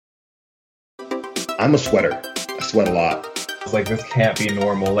I'm a sweater. I sweat a lot. It's like, this can't be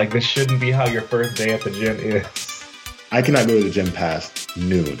normal. Like, this shouldn't be how your first day at the gym is. I cannot go to the gym past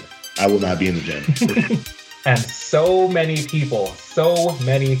noon. I will not be in the gym. And so many people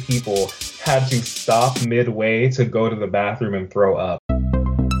had to stop midway to go to the bathroom and throw up.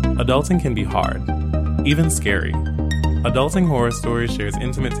 Adulting can be hard, even scary. Adulting Horror Stories shares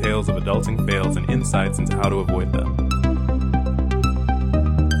intimate tales of adulting fails and insights into how to avoid them.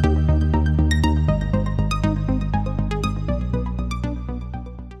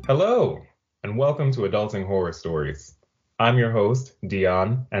 Hello, and welcome to Adulting Horror Stories. I'm your host,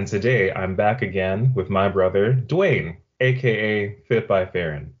 Dion, and today I'm back again with my brother, Dwayne, aka Fit by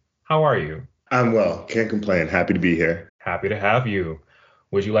Farron. How are you? I'm well. Can't complain. Happy to be here. Happy to have you.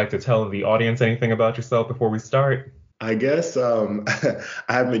 Would you like to tell the audience anything about yourself before we start? I guess I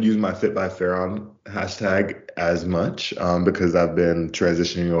haven't been using my Fit by Farron hashtag as much because I've been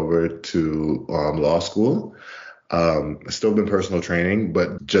transitioning over to law school. Still been personal training,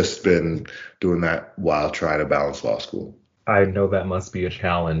 but just been doing that while trying to balance law school. I know that must be a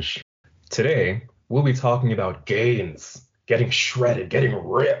challenge. Today, we'll be talking about gains, getting shredded, getting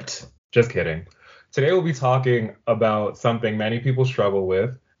ripped. Just kidding. Today, we'll be talking about something many people struggle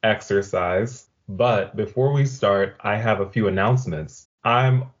with, exercise. But before we start, I have a few announcements.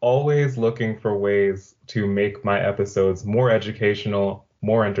 I'm always looking for ways to make my episodes more educational,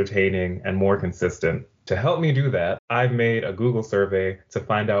 more entertaining, and more consistent. To help me do that, I've made a Google survey to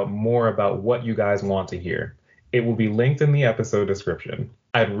find out more about what you guys want to hear. It will be linked in the episode description.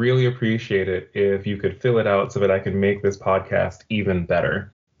 I'd really appreciate it if you could fill it out so that I can make this podcast even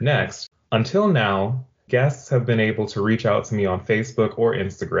better. Next, until now, guests have been able to reach out to me on Facebook or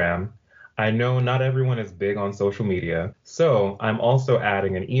Instagram. I know not everyone is big on social media, so I'm also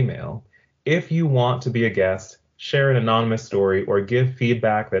adding an email. If you want to be a guest, share an anonymous story, or give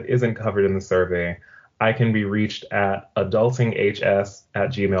feedback that isn't covered in the survey, I can be reached at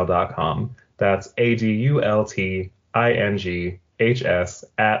adultinghs@gmail.com. That's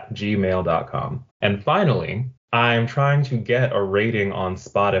adultinghs@gmail.com. And finally, I'm trying to get a rating on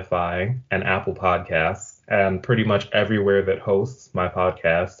Spotify and Apple Podcasts and pretty much everywhere that hosts my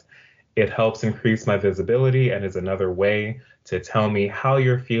podcast. It helps increase my visibility and is another way to tell me how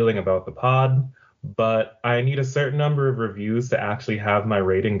you're feeling about the pod. But I need a certain number of reviews to actually have my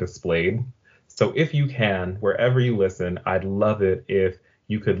rating displayed. So if you can, wherever you listen, I'd love it if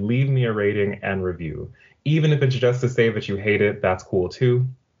you could leave me a rating and review. Even if it's just to say that you hate it, that's cool too.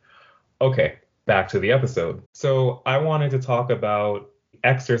 Okay, back to the episode. So I wanted to talk about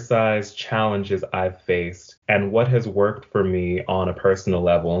exercise challenges I've faced and what has worked for me on a personal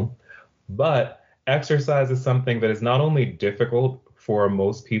level. But exercise is something that is not only difficult for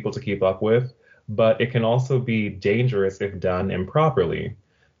most people to keep up with, but it can also be dangerous if done improperly.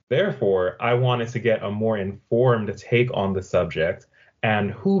 Therefore, I wanted to get a more informed take on the subject,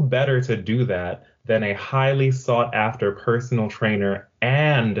 and who better to do that than a highly sought after personal trainer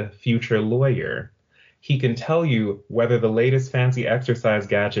and future lawyer. He can tell you whether the latest fancy exercise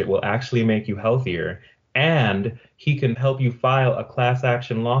gadget will actually make you healthier, and he can help you file a class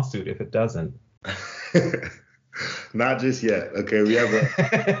action lawsuit if it doesn't. Not just yet. Okay, we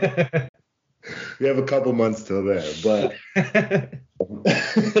have a couple months till there, but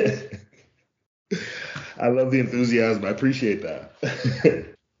I love the enthusiasm. I appreciate that.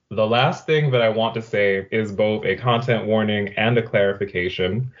 The last thing that I want to say is both a content warning and a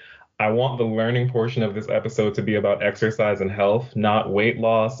clarification. I want the learning portion of this episode to be about exercise and health, not weight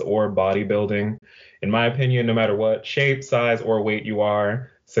loss or bodybuilding. In my opinion, no matter what shape, size, or weight you are,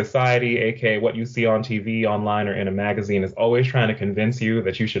 society, aka what you see on TV, online, or in a magazine, is always trying to convince you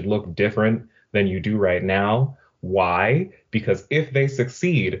that you should look different than you do right now. Why? Because if they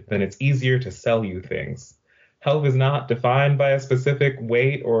succeed, then it's easier to sell you things. Health is not defined by a specific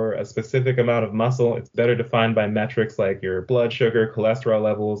weight or a specific amount of muscle. It's better defined by metrics like your blood sugar, cholesterol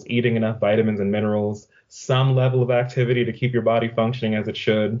levels, eating enough vitamins and minerals, some level of activity to keep your body functioning as it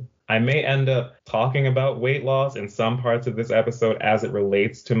should. I may end up talking about weight loss in some parts of this episode as it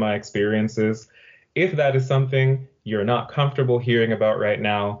relates to my experiences. If that is something you're not comfortable hearing about right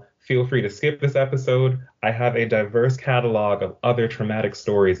now, feel free to skip this episode. I have a diverse catalog of other traumatic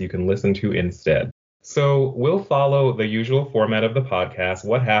stories you can listen to instead. So we'll follow the usual format of the podcast: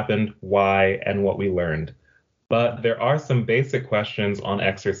 what happened, why, and what we learned. But there are some basic questions on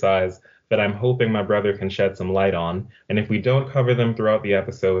exercise that I'm hoping my brother can shed some light on. And if we don't cover them throughout the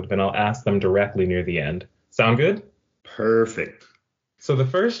episode, then I'll ask them directly near the end. Sound good? Perfect. So the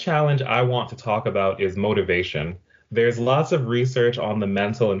first challenge I want to talk about is motivation. There's lots of research on the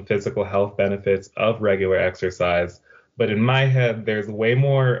mental and physical health benefits of regular exercise, But in my head, there's way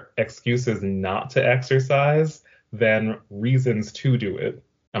more excuses not to exercise than reasons to do it.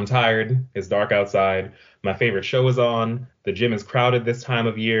 I'm tired, it's dark outside, my favorite show is on, the gym is crowded this time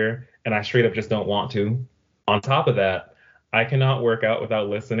of year, and I straight up just don't want to. On top of that, I cannot work out without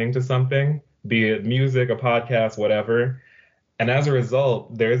listening to something, be it music, a podcast, whatever. And as a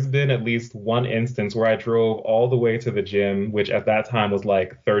result, there's been at least one instance where I drove all the way to the gym, which at that time was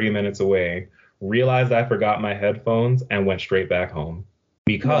like 30 minutes away, realized I forgot my headphones, and went straight back home.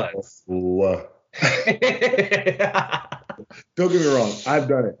 Because. Don't get me wrong. I've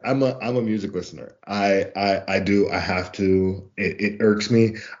done it. I'm a music listener. I do. I have to. It irks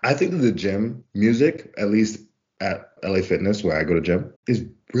me. I think that the gym music, at least at LA Fitness where I go to gym, is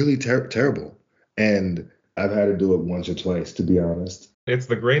really terrible. And I've had to do it once or twice, to be honest. It's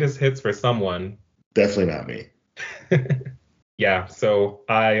the greatest hits for someone. Definitely not me. Yeah. So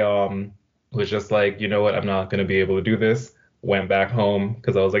I was just like, you know what? I'm not gonna be able to do this. Went back home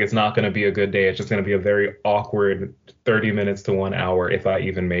because I was like, it's not going to be a good day. It's just going to be a very awkward 30 minutes to 1 hour if I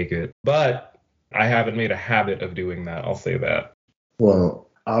even make it. But I haven't made a habit of doing that. I'll say that.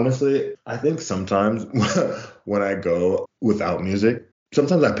 Well, honestly, I think sometimes when I go without music,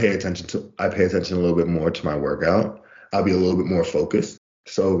 sometimes I pay attention a little bit more to my workout. I'll be a little bit more focused.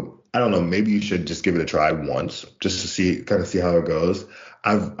 So I don't know, maybe you should just give it a try once just to kind of see how it goes.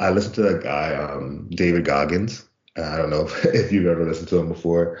 I listened to that guy, David Goggins. I don't know if you've ever listened to him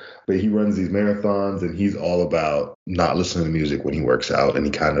before, but he runs these marathons and he's all about not listening to music when he works out. And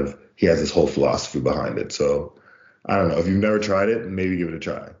he has this whole philosophy behind it. So I don't know, if you've never tried it, maybe give it a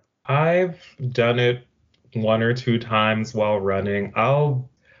try. I've done it 1 or 2 times while running. I'll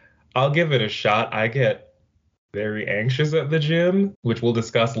give it a shot. I get very anxious at the gym, which we'll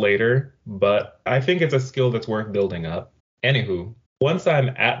discuss later, but I think it's a skill that's worth building up. Anywho, once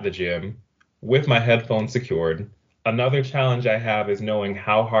I'm at the gym with my headphones secured, another challenge I have is knowing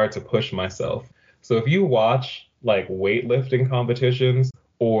how hard to push myself. So if you watch like weightlifting competitions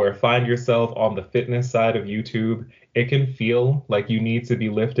or find yourself on the fitness side of YouTube, it can feel like you need to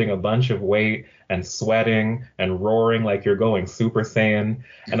be lifting a bunch of weight and sweating and roaring like you're going Super Saiyan.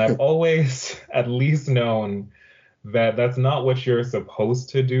 And I've always at least known that that's not what you're supposed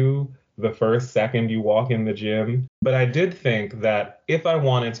to do the first second you walk in the gym. But I did think that if I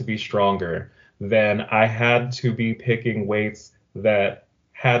wanted to be stronger, then I had to be picking weights that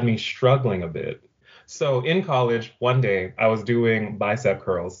had me struggling a bit. So in college, one day I was doing bicep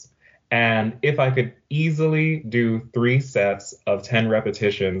curls. And if I could easily do 3 sets of 10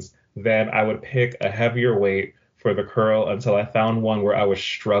 repetitions, then I would pick a heavier weight for the curl until I found one where I was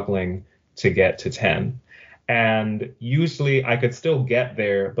struggling to get to 10. And usually I could still get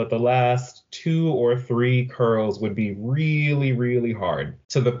there, but the last 2 or 3 curls would be really, really hard,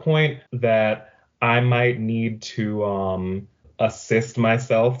 to the point that I might need to assist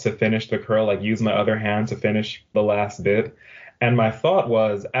myself to finish the curl, like use my other hand to finish the last bit. And my thought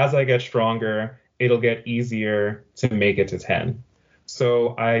was, as I get stronger, it'll get easier to make it to 10.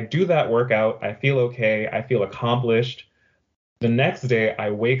 So I do that workout. I feel okay. I feel accomplished. The next day,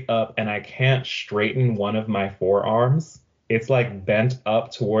 I wake up and I can't straighten one of my forearms. It's like bent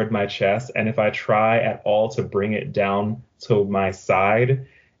up toward my chest. And if I try at all to bring it down to my side,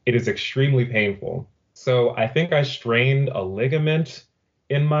 it is extremely painful. So I think I strained a ligament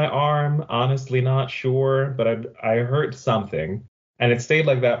in my arm. Honestly, not sure, but I hurt something. And it stayed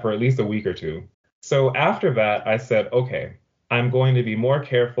like that for at least a week or 2. So after that, I said, okay, I'm going to be more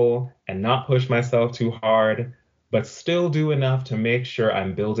careful and not push myself too hard, but still do enough to make sure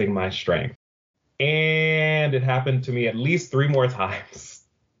I'm building my strength. And it happened to me at least 3 more times.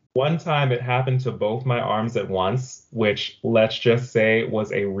 One time it happened to both my arms at once, which let's just say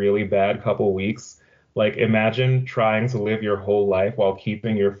was a really bad couple weeks. Like imagine trying to live your whole life while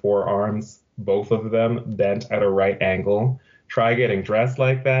keeping your forearms, both of them, bent at a right angle. Try getting dressed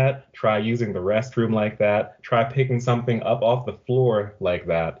like that. Try using the restroom like that. Try picking something up off the floor like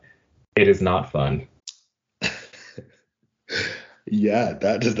that. It is not fun. Yeah,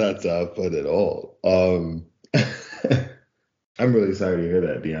 that does not sound fun at all. I'm really sorry to hear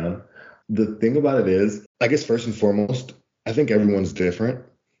that, Dion. The thing about it is, I guess first and foremost, I think everyone's different.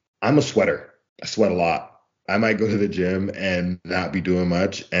 I'm a sweater. I sweat a lot. I might go to the gym and not be doing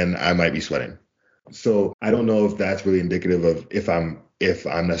much, and I might be sweating. So I don't know if that's really indicative of if I'm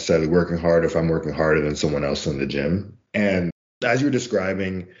necessarily working hard, if I'm working harder than someone else in the gym. And as you were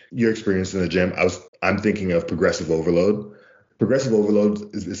describing your experience in the gym, I'm thinking of progressive overload. Progressive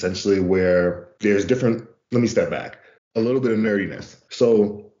overload is essentially where there's different. Let me step back. A little bit of nerdiness.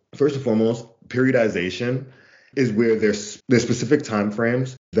 So first and foremost, periodization is where there's specific time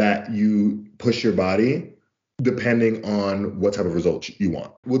frames that you push your body depending on what type of results you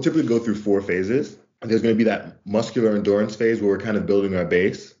want. We'll typically go through 4 phases. There's going to be that muscular endurance phase where we're kind of building our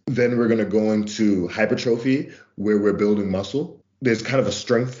base. Then we're going to go into hypertrophy where we're building muscle. There's kind of a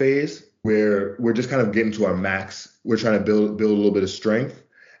strength phase where we're just kind of getting to our max. We're trying to build a little bit of strength.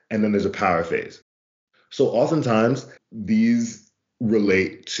 And then there's a power phase. So oftentimes these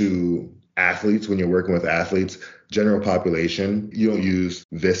relate to athletes. When you're working with athletes, general population, you don't use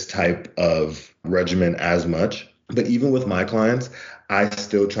this type of regimen as much. But even with my clients, I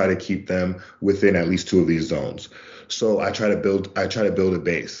still try to keep them within at least 2 of these zones. So I try to build a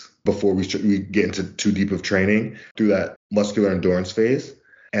base before we get into too deep of training through that muscular endurance phase.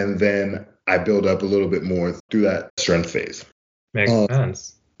 And then I build up a little bit more through that strength phase. Makes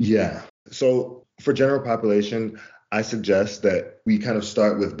sense. Yeah. So for general population, I suggest that we kind of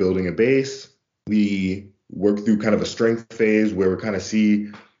start with building a base. We work through kind of a strength phase where we kind of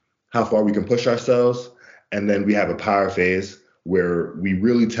see how far we can push ourselves. And then we have a power phase where we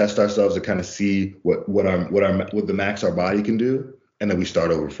really test ourselves to kind of see what the max our body can do. And then we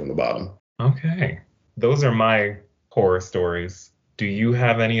start over from the bottom. Okay. Those are my horror stories. Do you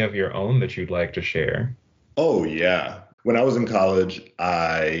have any of your own that you'd like to share? Oh, yeah. When I was in college,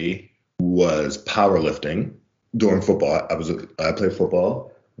 I was powerlifting during football. I played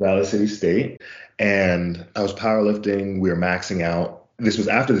football, Valley City State, and I was powerlifting. We were maxing out. This was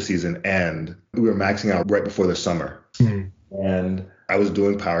after the season, and we were maxing out right before the summer. And I was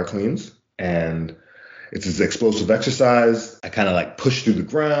doing power cleans, and it's this explosive exercise. I kind of like push through the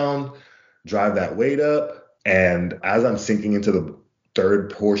ground, drive that weight up, and as I'm sinking into the third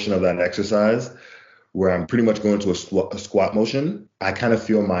portion of that exercise, where I'm pretty much going to a squat motion, I kind of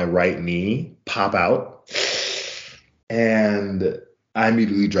feel my right knee pop out, and I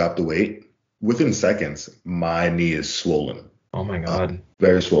immediately drop the weight. Within seconds, my knee is swollen. Oh my God.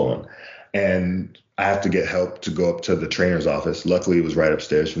 Very swollen. And I have to get help to go up to the trainer's office. Luckily, it was right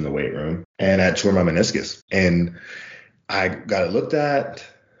upstairs from the weight room. And I tore my meniscus. And I got it looked at.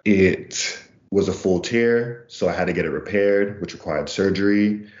 It was a full tear, so I had to get it repaired, which required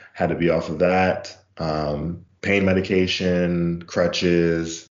surgery. Had to be off of that. Pain medication,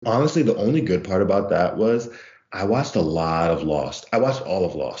 crutches. Honestly, the only good part about that was I watched a lot of Lost. I watched all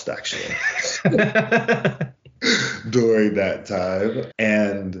of Lost, actually. During that time.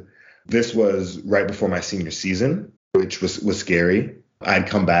 And this was right before my senior season, which was scary. I'd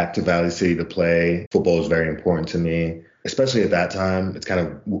come back to Valley City to play. Football was very important to me, especially at that time. It's kind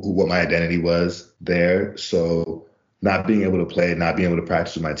of what my identity was there. So not being able to play, not being able to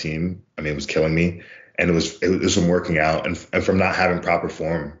practice with my team, I mean, it was killing me. And it was from working out and from not having proper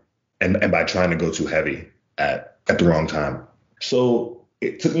form and by trying to go too heavy at the wrong time. So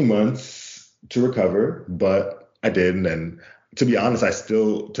it took me months to recover, but I did. And to be honest, I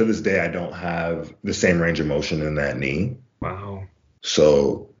still, to this day, I don't have the same range of motion in that knee. Wow.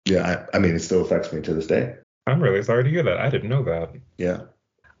 So, yeah, I mean, it still affects me to this day. I'm really sorry to hear that. I didn't know that. Yeah.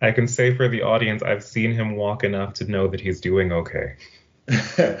 I can say for the audience, I've seen him walk enough to know that he's doing okay.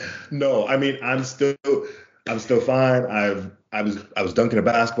 No, I mean, I'm still fine. I was dunking a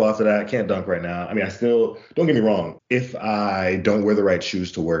basketball after that. I can't dunk right now. I mean, don't get me wrong. If I don't wear the right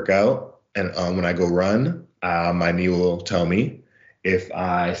shoes to work out and when I go run, my knee will tell me. If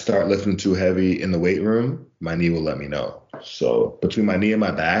I start lifting too heavy in the weight room, my knee will let me know. So between my knee and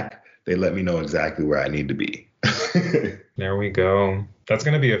my back, they let me know exactly where I need to be. There we go. That's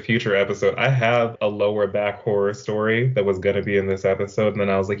going to be a future episode. I have a lower back horror story that was going to be in this episode. And then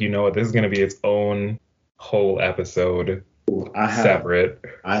I was like, you know what? This is going to be its own whole episode. Separate.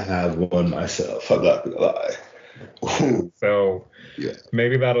 I have one myself. I'm not going to lie. Ooh. So yeah.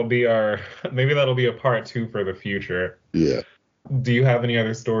 maybe that'll be a part 2 for the future. Yeah. Do you have any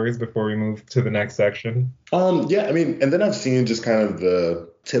other stories before we move to the next section? Yeah, I mean, and then I've seen just kind of the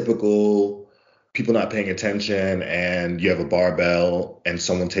typical people not paying attention, and you have a barbell and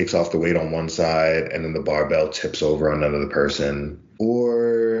someone takes off the weight on one side and then the barbell tips over on another person,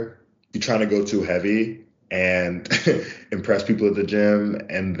 or you're trying to go too heavy and impress people at the gym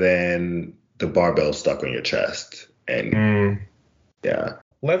and then the barbell's stuck on your chest. And yeah.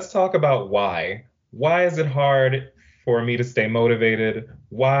 Let's talk about why. Why is it hard for me to stay motivated?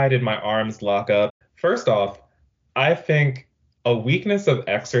 Why did my arms lock up? First off, I think a weakness of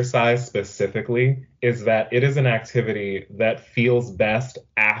exercise specifically is that it is an activity that feels best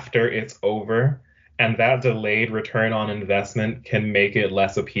after it's over, and that delayed return on investment can make it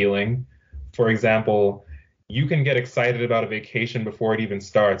less appealing. For example, you can get excited about a vacation before it even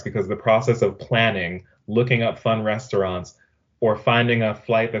starts because the process of planning, looking up fun restaurants, or finding a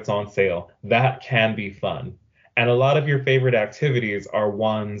flight that's on sale, that can be fun. And a lot of your favorite activities are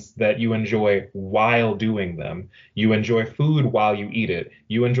ones that you enjoy while doing them. You enjoy food while you eat it.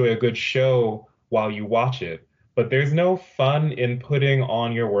 You enjoy a good show while you watch it. But there's no fun in putting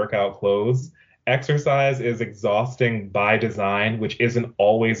on your workout clothes. Exercise is exhausting by design, which isn't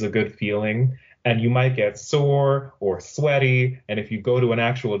always a good feeling. And you might get sore or sweaty. And if you go to an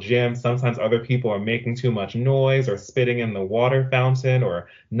actual gym, sometimes other people are making too much noise or spitting in the water fountain or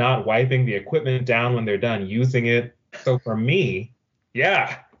not wiping the equipment down when they're done using it. So for me,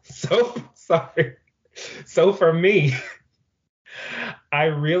 yeah, so sorry. So for me, I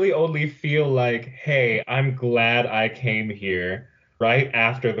really only feel like, hey, I'm glad I came here right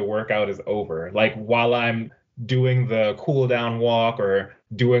after the workout is over. Like while I'm doing the cool down walk or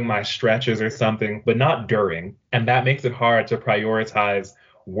doing my stretches or something, but not during. And that makes it hard to prioritize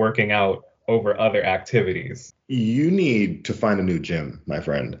working out over other activities. You need to find a new gym, my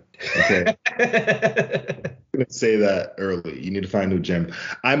friend. Okay. I'm gonna say that early. You need to find a new gym.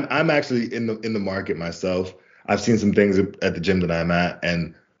 I'm actually in the market myself. I've seen some things at the gym that I'm at,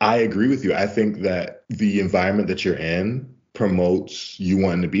 and I agree with you. I think that the environment that you're in promotes you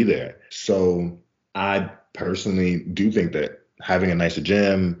wanting to be there. So I personally do think that having a nicer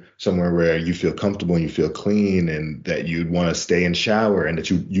gym, somewhere where you feel comfortable and you feel clean and that you'd want to stay and shower and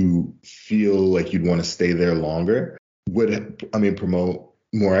that you feel like you'd want to stay there longer would, promote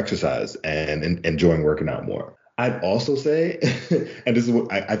more exercise and enjoying working out more. I'd also say, and this is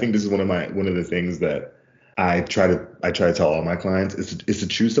what I think this is one of the things that I try to tell all my clients is to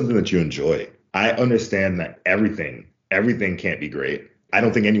choose something that you enjoy. I understand that everything can't be great. I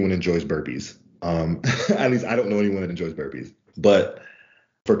don't think anyone enjoys burpees. At least I don't know anyone that enjoys burpees. But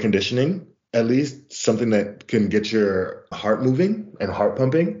for conditioning, at least something that can get your heart moving and heart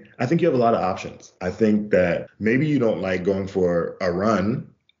pumping, I think you have a lot of options. I think that maybe you don't like going for a run,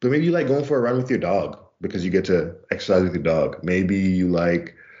 but maybe you like going for a run with your dog because you get to exercise with your dog. Maybe you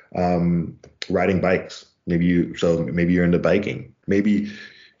like riding bikes. Maybe you're into biking. Maybe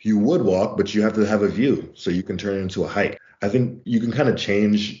you would walk, but you have to have a view so you can turn it into a hike. I think you can kind of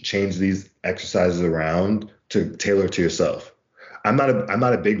change these exercises around to tailor to yourself. I'm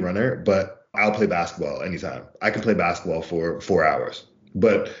not a big runner, but I'll play basketball anytime. I can play basketball for 4 hours.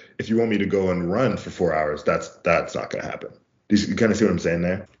 But if you want me to go and run for 4 hours, that's not going to happen. You kind of see what I'm saying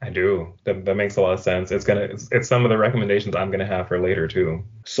there? I do. That makes a lot of sense. It's some of the recommendations I'm gonna have for later too.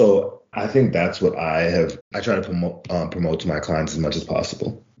 So I think that's what I try to promote to my clients as much as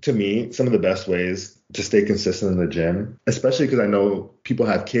possible. To me, some of the best ways to stay consistent in the gym, especially because I know people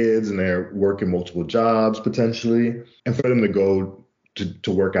have kids and they're working multiple jobs potentially, and for them to go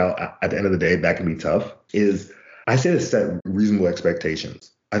to work out at the end of the day, that can be tough, is I say to set reasonable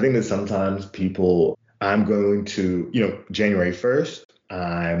expectations. I think that sometimes I'm going to, January 1st,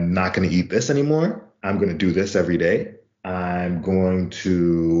 I'm not going to eat this anymore. I'm going to do this every day. I'm going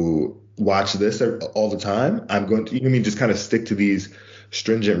to watch this all the time. I'm going to, just kind of stick to these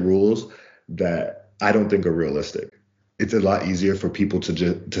stringent rules that I don't think are realistic. It's a lot easier for people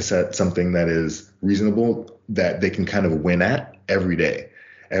to set something that is reasonable that they can kind of win at every day.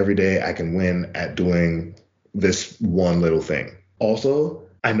 Every day I can win at doing this one little thing. Also,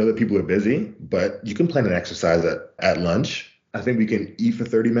 I know that people are busy, but you can plan an exercise at lunch. I think we can eat for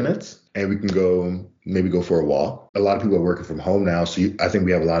 30 minutes and we can maybe go for a walk. A lot of people are working from home now, so I think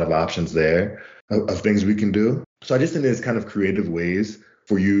we have a lot of options there of things we can do. So I just think there's kind of creative ways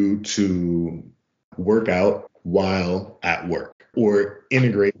for you to work out while at work or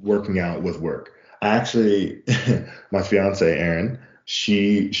integrate working out with work. I actually, my fiance, Erin,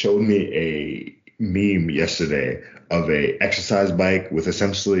 she showed me a meme yesterday of a exercise bike with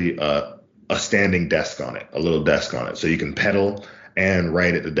essentially a standing desk on it, a little desk on it. So you can pedal and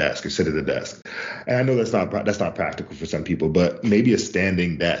write at the desk or sit at the desk. And I know that's not practical for some people, but maybe a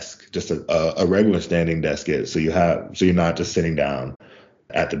standing desk, just a regular standing desk is. So you're not just sitting down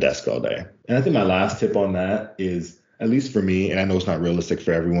at the desk all day. And I think my last tip on that is, at least for me, and I know it's not realistic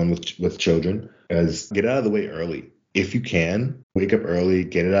for everyone with children, is get out of the way early. If you can, wake up early,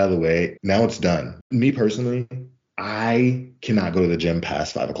 get it out of the way. Now it's done. Me personally, I cannot go to the gym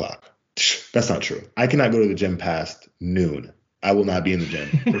past 5 o'clock. That's not true. I cannot go to the gym past noon. I will not be in the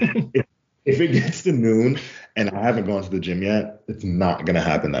gym. If it gets to noon and I haven't gone to the gym yet, it's not going to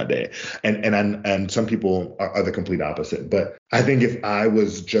happen that day. And some people are the complete opposite. But I think if I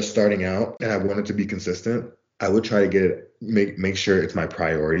was just starting out and I wanted to be consistent, I would try to make sure it's my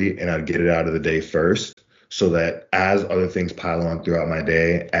priority and I'd get it out of the day first, so that as other things pile on throughout my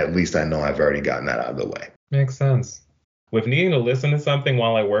day, at least I know I've already gotten that out of the way. Makes sense. With needing to listen to something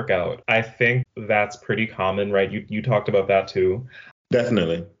while I work out, I think that's pretty common, right? You talked about that too.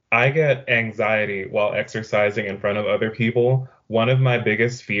 Definitely. I get anxiety while exercising in front of other people. One of my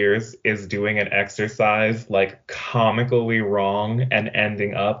biggest fears is doing an exercise like comically wrong and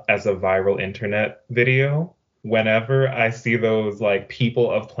ending up as a viral internet video. Whenever I see those like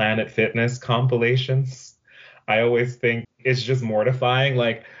People of Planet Fitness compilations, I always think it's just mortifying.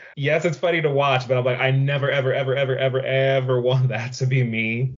 Like, yes, it's funny to watch, but I'm like, I never, ever, ever, ever, ever, ever want that to be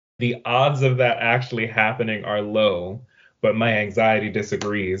me. The odds of that actually happening are low, but my anxiety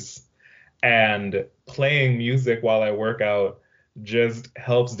disagrees. And playing music while I work out just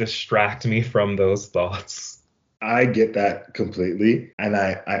helps distract me from those thoughts. I get that completely. And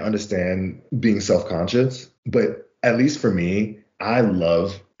I understand being self-conscious. But at least for me, I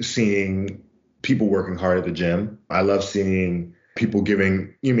love seeing people working hard at the gym. I love seeing people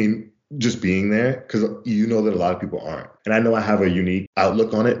giving, just being there, because you know that a lot of people aren't. And I know I have a unique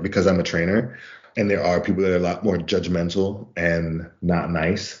outlook on it because I'm a trainer. And there are people that are a lot more judgmental and not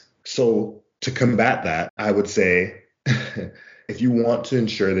nice. So to combat that, I would say if you want to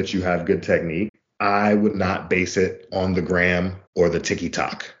ensure that you have good technique, I would not base it on the gram or the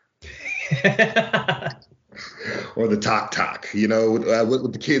TikTok. Or the talk,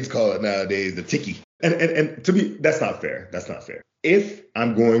 what the kids call it nowadays, the tiki. And to me, that's not fair. That's not fair. If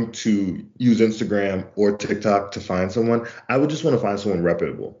I'm going to use Instagram or TikTok to find someone, I would just want to find someone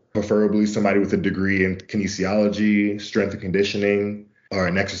reputable, preferably somebody with a degree in kinesiology, strength and conditioning, or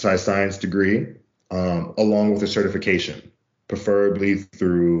an exercise science degree, along with a certification, preferably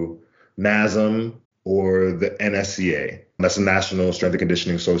through NASM or the NSCA. That's the National Strength and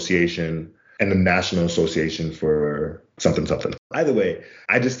Conditioning Association, and the National Association for something. Either way,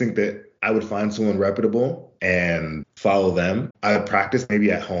 I just think that I would find someone reputable and follow them. I would practice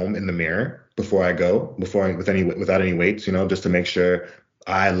maybe at home in the mirror before I go, without any weights, just to make sure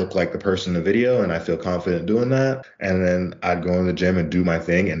I look like the person in the video and I feel confident doing that. And then I'd go in the gym and do my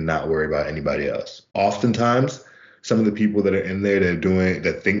thing and not worry about anybody else. Oftentimes, some of the people that are in there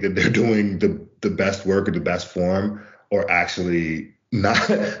that think that they're doing the best work or the best form are actually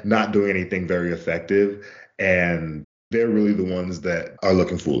not doing anything very effective, and they're really the ones that are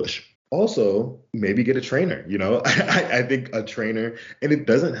looking foolish. Also, maybe get a trainer. I think a trainer, and it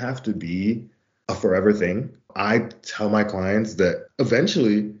doesn't have to be a forever thing. I tell my clients that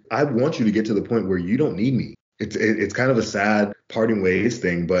eventually I want you to get to the point where you don't need me. It's kind of a sad parting ways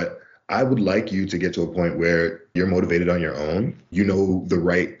thing, but I would like you to get to a point where you're motivated on your own. You know the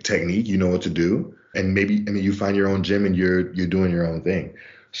right technique, you know what to do. And maybe, you find your own gym and you're doing your own thing.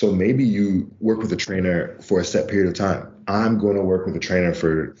 So maybe you work with a trainer for a set period of time. I'm going to work with a trainer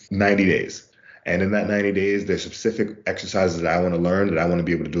for 90 days. And in that 90 days, there's specific exercises that I want to learn that I want to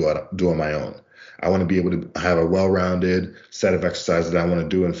be able to do on my own. I want to be able to have a well-rounded set of exercises that I want to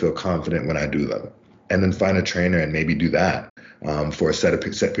do and feel confident when I do them. And then find a trainer and maybe do that for a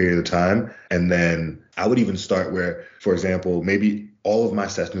set period of time. And then I would even start where, for example, maybe all of my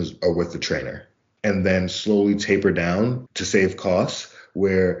sessions are with the trainer, and then slowly taper down to save costs,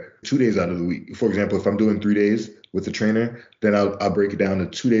 where 2 days out of the week, for example, if I'm doing 3 days with the trainer, then I'll break it down to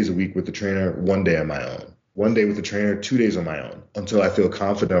 2 days a week with the trainer, 1 day on my own. 1 day with the trainer, 2 days on my own, until I feel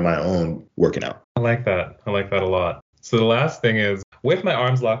confident on my own working out. I like that. I like that a lot. So the last thing is, with my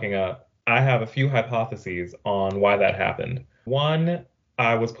arms locking up, I have a few hypotheses on why that happened. One,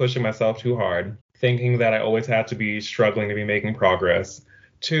 I was pushing myself too hard, thinking that I always had to be struggling to be making progress.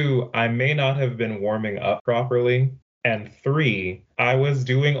 2, I may not have been warming up properly. And 3, I was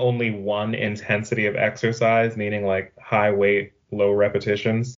doing only one intensity of exercise, meaning like high weight, low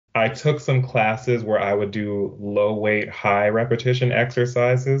repetitions. I took some classes where I would do low weight, high repetition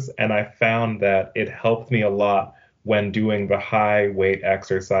exercises, and I found that it helped me a lot when doing the high weight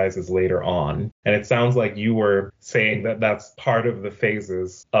exercises later on. And it sounds like you were saying that that's part of the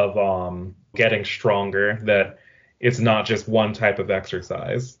phases of getting stronger, that it's not just one type of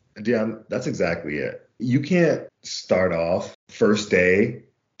exercise. Yeah, that's exactly it. You can't start off first day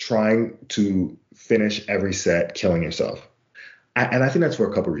trying to finish every set killing yourself. And I think that's for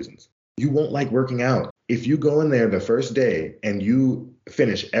a couple reasons. You won't like working out. If you go in there the first day and you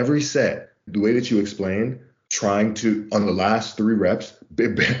finish every set the way that you explained, trying to, on the last 3 reps,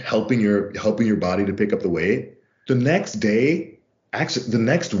 helping your body to pick up the weight, the next day, actually the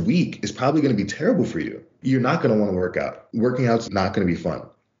next week is probably going to be terrible for you. You're not going to want to work out. Working out's not going to be fun.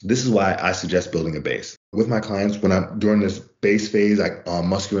 This is why I suggest building a base. With my clients, when I'm during this base phase, like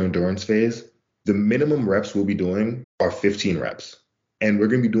muscular endurance phase, the minimum reps we'll be doing are 15 reps. And we're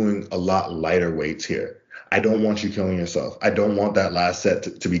going to be doing a lot lighter weights here. I don't want you killing yourself. I don't want that last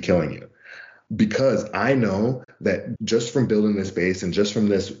set to be killing you. Because I know that just from building this base and just from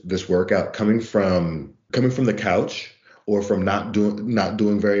this workout, coming from the couch or from not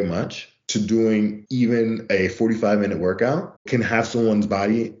doing very much to doing even a 45-minute workout can have someone's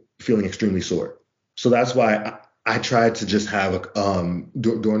body feeling extremely sore. So that's why I try to just have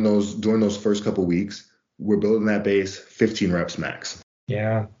during those first couple weeks, we're building that base 15 reps max.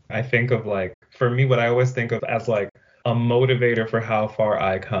 Yeah, I think of like, for me, what I always think of as like a motivator for how far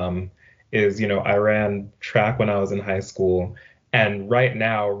I come is, I ran track when I was in high school. And right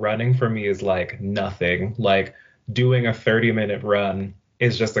now, running for me is like nothing. Like doing a 30-minute run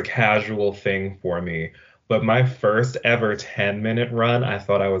is just a casual thing for me. But my first ever 10-minute run, I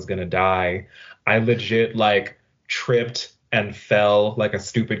thought I was going to die. I legit like tripped and fell like a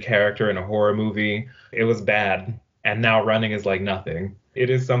stupid character in a horror movie. It was bad. And now running is like nothing. It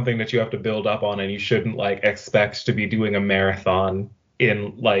is something that you have to build up on, and you shouldn't like expect to be doing a marathon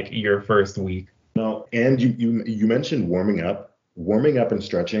in like your first week. No, and you mentioned warming up. Warming up and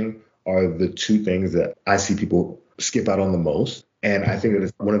stretching are the two things that I see people skip out on the most. And I think that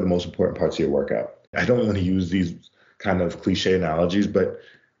it's one of the most important parts of your workout. I don't want to use these kind of cliche analogies, but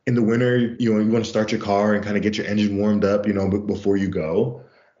in the winter, you want to start your car and kind of get your engine warmed up, before you go.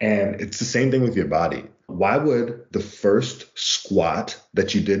 And it's the same thing with your body. Why would the first squat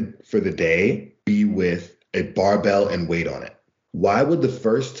that you did for the day be with a barbell and weight on it? Why would the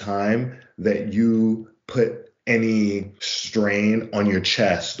first time that you put any strain on your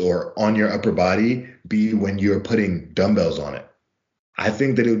chest or on your upper body be when you're putting dumbbells on it? I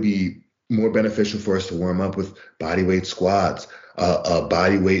think that it would be more beneficial for us to warm up with body weight squats, a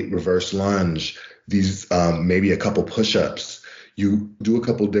body weight reverse lunge, these maybe a couple push-ups. You do a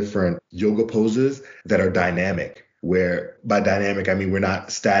couple different yoga poses that are dynamic, where by dynamic, I mean we're not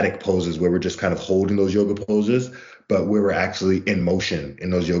static poses where we're just kind of holding those yoga poses, but where we're actually in motion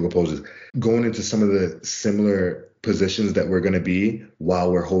in those yoga poses, going into some of the similar positions that we're going to be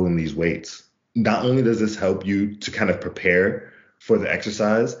while we're holding these weights. Not only does this help you to kind of prepare for the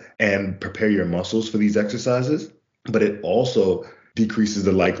exercise and prepare your muscles for these exercises, but it also decreases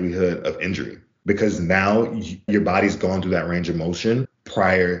the likelihood of injury, because now your body's gone through that range of motion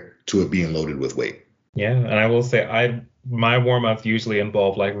prior to it being loaded with weight. Yeah, and I will say my warm-ups usually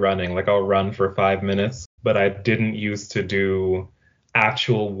involve like running. Like I'll run for 5 minutes, but I didn't used to do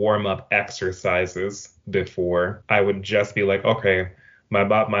actual warm-up exercises before. I would just be like, okay,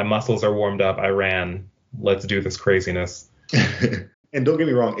 my muscles are warmed up. I ran. Let's do this craziness. And don't get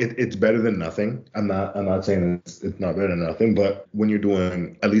me wrong, it's better than nothing. I'm not saying it's not better than nothing, but when you're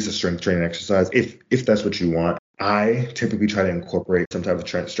doing at least a strength training exercise, if that's what you want, I typically try to incorporate some type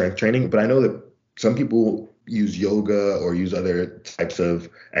of strength training. But I know that some people use yoga or use other types of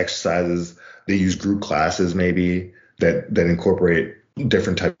exercises. They use group classes maybe that incorporate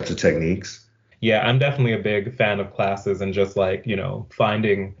different types of techniques. Yeah, I'm definitely a big fan of classes and just like,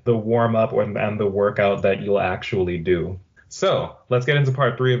 finding the warm up and the workout that you'll actually do. So let's get into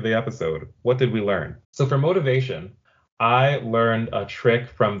part 3 of the episode. What did we learn? So for motivation, I learned a trick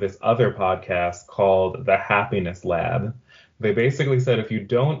from this other podcast called The Happiness Lab. They basically said if you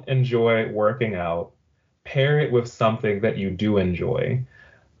don't enjoy working out, pair it with something that you do enjoy.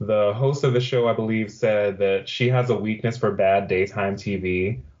 The host of the show, I believe, said that she has a weakness for bad daytime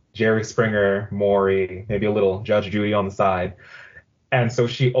TV. Jerry Springer, Maury, maybe a little Judge Judy on the side. And so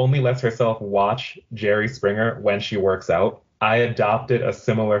she only lets herself watch Jerry Springer when she works out. I adopted a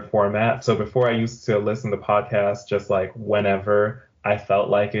similar format. So before I used to listen to podcasts just like whenever I felt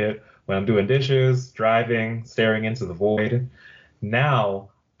like it, when I'm doing dishes, driving, staring into the void.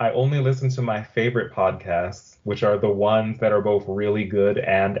 Now I only listen to my favorite podcasts, which are the ones that are both really good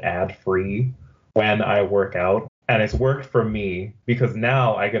and ad-free when I work out. And it's worked for me because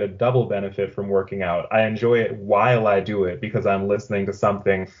now I get a double benefit from working out. I enjoy it while I do it because I'm listening to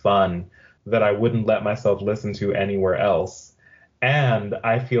something fun that I wouldn't let myself listen to anywhere else. And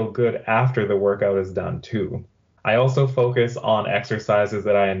I feel good after the workout is done too. I also focus on exercises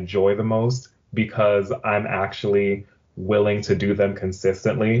that I enjoy the most because I'm actually willing to do them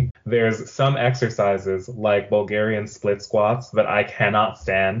consistently. There's some exercises like Bulgarian split squats that I cannot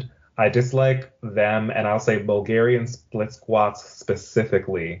stand. I dislike them, and I'll say Bulgarian split squats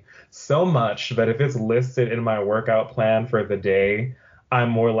specifically, so much that if it's listed in my workout plan for the day, I'm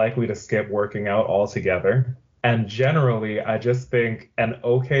more likely to skip working out altogether. And generally, I just think an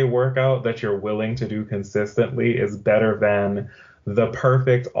okay workout that you're willing to do consistently is better than the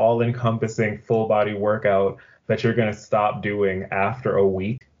perfect, all-encompassing, full-body workout that you're going to stop doing after a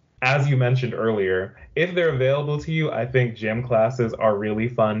week. As you mentioned earlier, if they're available to you, I think gym classes are really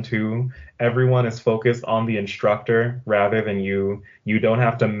fun too. Everyone is focused on the instructor rather than you. You don't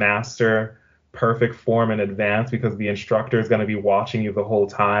have to master perfect form in advance because the instructor is going to be watching you the whole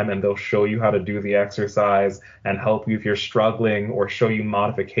time and they'll show you how to do the exercise and help you if you're struggling or show you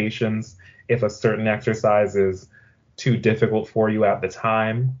modifications if a certain exercise is too difficult for you at the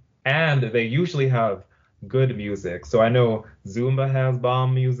time. And they usually have good music. So I know Zumba has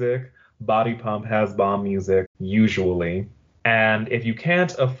bomb music, Body Pump has bomb music, usually. And if you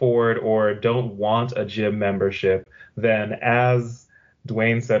can't afford or don't want a gym membership, then as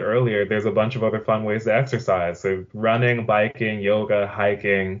Dwayne said earlier, there's a bunch of other fun ways to exercise. So running, biking, yoga,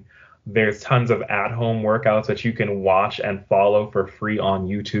 hiking. There's tons of at-home workouts that you can watch and follow for free on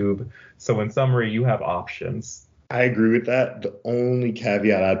YouTube. So in summary, you have options. I agree with that. The only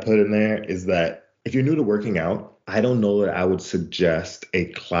caveat I'd put in there is that if you're new to working out, I don't know that I would suggest a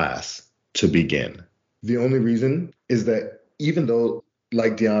class to begin. The only reason is that even though,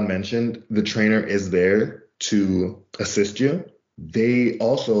 like Dion mentioned, the trainer is there to assist you, they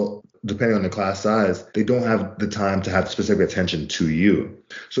also, depending on the class size, they don't have the time to have specific attention to you.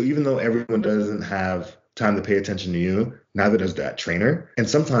 So even though everyone doesn't have time to pay attention to you, neither does that trainer. And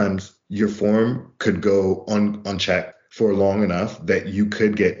sometimes your form could go unchecked for long enough that you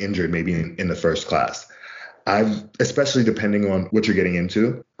could get injured maybe in the first class. Especially depending on what you're getting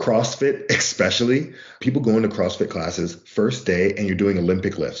into, CrossFit especially, people go into CrossFit classes first day and you're doing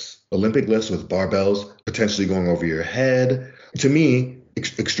Olympic lifts with barbells potentially going over your head. To me,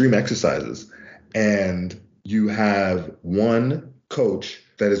 extreme exercises. And you have one coach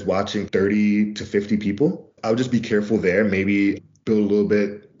that is watching 30 to 50 people. I would just be careful there. Maybe build a little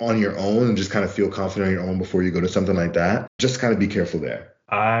bit on your own and just kind of feel confident on your own before you go to something like that. Just kind of be careful there.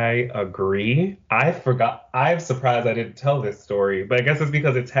 I agree. I'm surprised I didn't tell this story, but I guess it's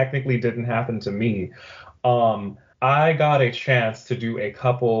because it technically didn't happen to me. I got a chance to do a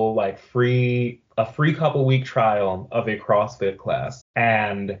free couple week trial of a CrossFit class.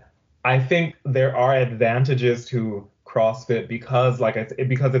 And I think there are advantages to CrossFit because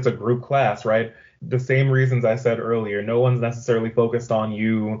it's a group class, right? The same reasons I said earlier. No one's necessarily focused on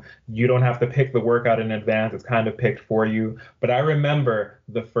you. You don't have to pick the workout in advance. It's kind of picked for you. But I remember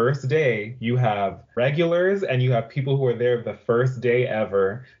the first day you have regulars and you have people who are there the first day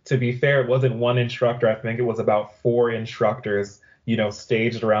ever. To be fair, it wasn't one instructor. I think it was about 4 instructors,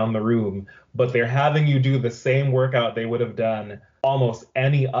 staged around the room. But they're having you do the same workout they would have done almost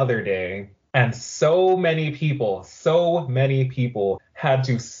any other day. And so many people had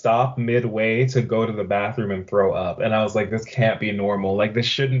to stop midway to go to the bathroom and throw up. And I was like, this can't be normal. Like, this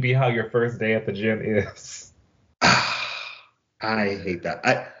shouldn't be how your first day at the gym is. I hate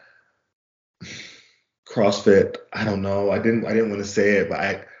that. CrossFit, I don't know. I didn't want to say it,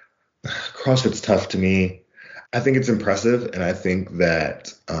 but CrossFit's tough to me. I think it's impressive. And I think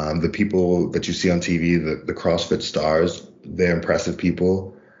that the people that you see on TV, the CrossFit stars, they're impressive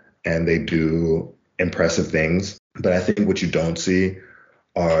people. And they do impressive things. But I think what you don't see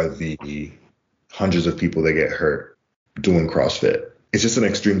are the hundreds of people that get hurt doing CrossFit. It's just an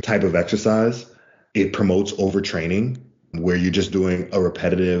extreme type of exercise. It promotes overtraining, where you're just doing a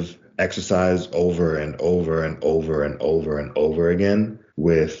repetitive exercise over and over and over and over and over again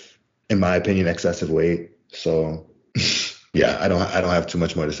with, in my opinion, excessive weight. So yeah, I don't have too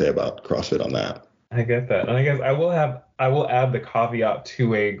much more to say about CrossFit on that. I get that. And I guess I will add the caveat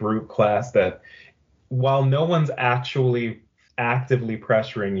to a group class that while no one's actually actively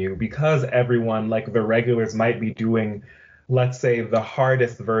pressuring you, because everyone, like the regulars, might be doing, let's say, the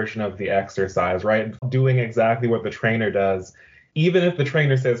hardest version of the exercise, right? Doing exactly what the trainer does. Even if the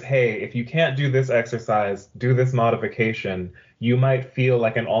trainer says, hey, if you can't do this exercise, do this modification, you might feel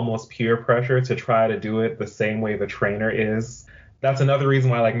like an almost peer pressure to try to do it the same way the trainer is. That's another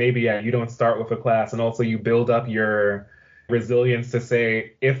reason why, you don't start with a class, and also you build up your resilience to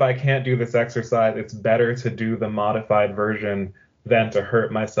say, if I can't do this exercise, it's better to do the modified version than to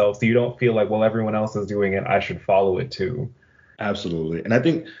hurt myself. So you don't feel like, well, everyone else is doing it, I should follow it too. Absolutely. And I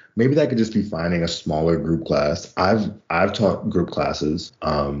think maybe that could just be finding a smaller group class. I've taught group classes.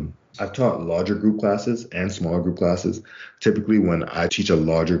 I've taught larger group classes and smaller group classes. Typically, when I teach a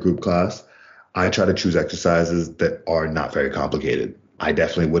larger group class, I try to choose exercises that are not very complicated. I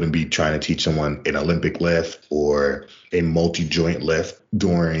definitely wouldn't be trying to teach someone an Olympic lift or a multi-joint lift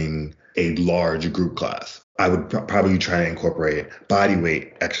during a large group class. I would probably try to incorporate body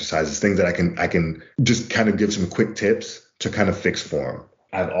weight exercises, things that I can just kind of give some quick tips to kind of fix form.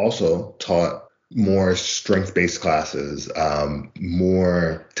 I've also taught more strength-based classes,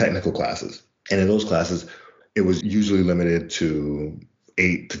 more technical classes. And in those classes, it was usually limited to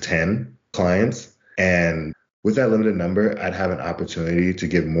 8 to 10 clients. And With that limited number, I'd have an opportunity to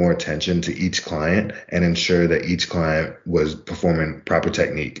give more attention to each client and ensure that each client was performing proper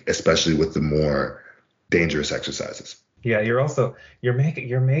technique, especially with the more dangerous exercises. Yeah, you're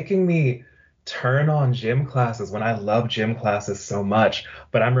making me turn on gym classes when I love gym classes so much,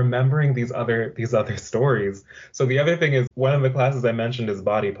 but I'm remembering these other stories. So the other thing is one of the classes I mentioned is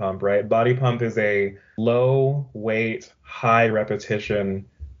body pump, right? Body pump is a low weight, high repetition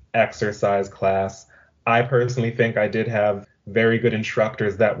exercise class. I personally think I did have very good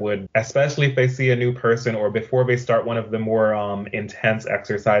instructors that would, especially if they see a new person or before they start one of the more intense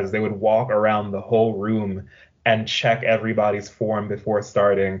exercises, they would walk around the whole room and check everybody's form before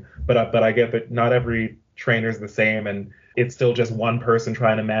starting. But I get that not every trainer is the same, and it's still just one person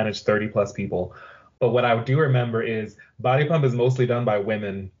trying to manage 30 plus people. But what I do remember is body pump is mostly done by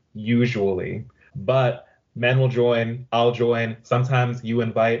women usually, but men will join, I'll join. Sometimes you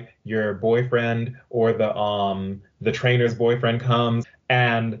invite your boyfriend or the trainer's boyfriend comes,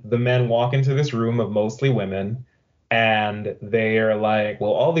 and the men walk into this room of mostly women, and they are like,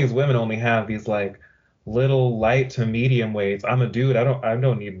 well, all these women only have these like little light to medium weights. I'm a dude. I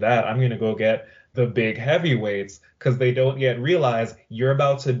don't need that. I'm gonna go get the big heavy weights, because they don't yet realize you're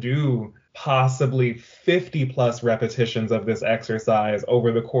about to do possibly 50 plus repetitions of this exercise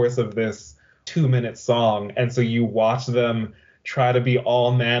over the course of this 2-minute song. And so you watch them try to be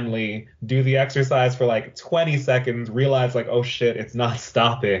all manly, do the exercise for like 20 seconds, realize like, oh shit, it's not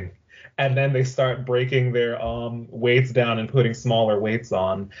stopping. And then they start breaking their weights down and putting smaller weights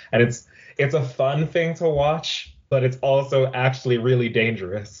on. And it's a fun thing to watch, but it's also actually really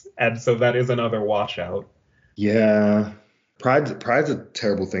dangerous. And so that is another watch out. Yeah. Pride's a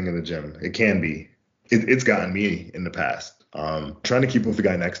terrible thing in the gym. It can be. It's gotten me in the past. Trying to keep with the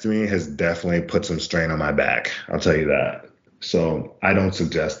guy next to me has definitely put some strain on my back. I'll tell you that. So I don't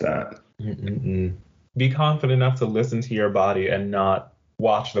suggest that. Mm-mm-mm. Be confident enough to listen to your body and not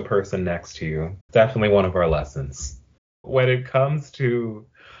watch the person next to you. Definitely one of our lessons. When it comes to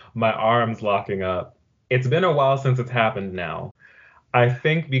my arms locking up, it's been a while since it's happened now. I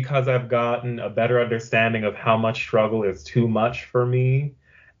think because I've gotten a better understanding of how much struggle is too much for me,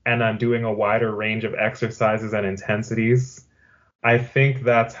 and I'm doing a wider range of exercises and intensities, I think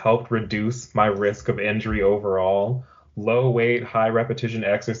that's helped reduce my risk of injury overall. Low weight, high repetition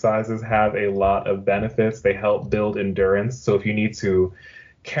exercises have a lot of benefits. They help build endurance. So if you need to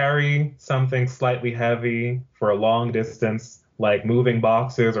carry something slightly heavy for a long distance, like moving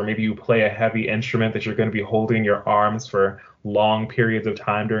boxes, or maybe you play a heavy instrument that you're going to be holding your arms for long periods of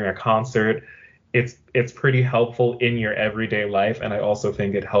time during a concert, it's pretty helpful in your everyday life. And I also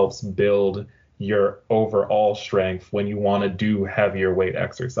think it helps build your overall strength when you want to do heavier weight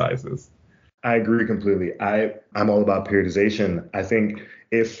exercises. I agree completely. I'm all about periodization. I think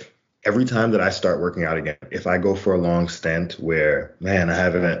if every time that I start working out again, if I go for a long stint where, man, I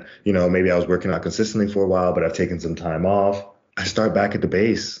haven't, maybe I was working out consistently for a while, but I've taken some time off, I start back at the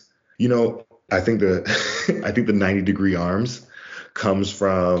base. I think the 90-degree arms comes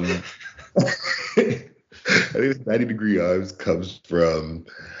from, I think the 90-degree arms comes from,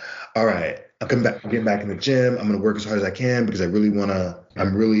 all right, I'm getting back in the gym. I'm going to work as hard as I can because I'm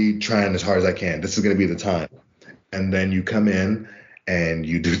really trying as hard as I can. This is going to be the time. And then you come in and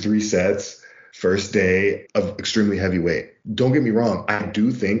you do 3 sets, first day of extremely heavy weight. Don't get me wrong. I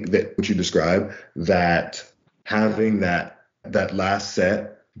do think that what you described, that having that last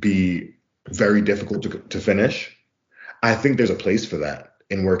set be very difficult to finish, I think there's a place for that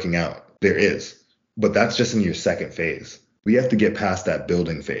in working out. There is. But that's just in your second phase. We have to get past that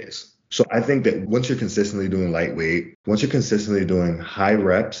building phase. So I think that once you're consistently doing lightweight, once you're consistently doing high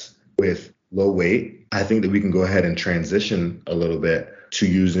reps with low weight, I think that we can go ahead and transition a little bit to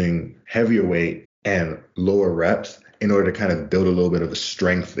using heavier weight and lower reps in order to kind of build a little bit of a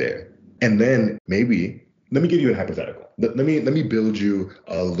strength there. And then maybe, let me give you a hypothetical. Let me build you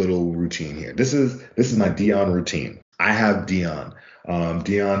a little routine here. This is my Dion routine. I have Dion.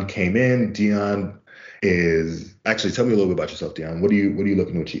 Dion came in. Dion is actually, tell me a little bit about yourself, Dion. What are you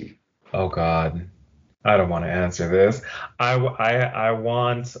looking to achieve? Oh God, I don't want to answer this. I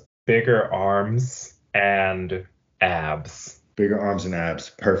want bigger arms and abs. Bigger arms and abs.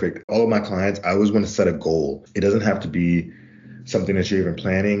 Perfect. All of my clients, I always want to set a goal. It doesn't have to be something that you're even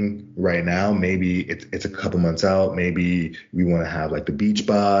planning right now. Maybe it's a couple months out. Maybe we want to have like the beach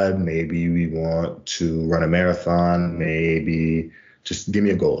bod. Maybe we want to run a marathon. Maybe just give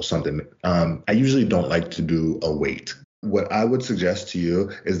me a goal, something. I usually don't like to do a weight. What I would suggest to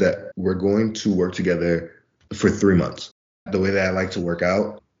you is that we're going to work together for 3 months. The way that I like to work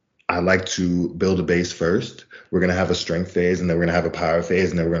out, I like to build a base first. We're going to have a strength phase, and then we're going to have a power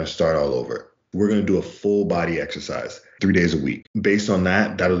phase, and then we're going to start all over. we're going to do a full body exercise 3 days a week. Based on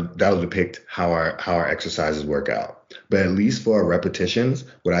that, that'll depict how our exercises work out. But at least for our repetitions,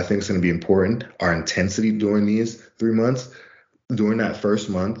 what I think is going to be important, our intensity during these 3 months. During that first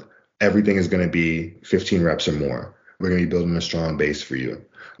month, everything is going to be 15 reps or more. We're going to be building a strong base for you.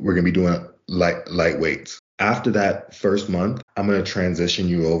 We're going to be doing light weights. After that first month, I'm going to transition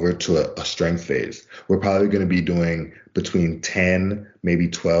you over to a strength phase. We're probably going to be doing between 10, maybe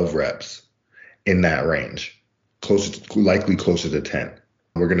 12 reps in that range, likely closer to 10.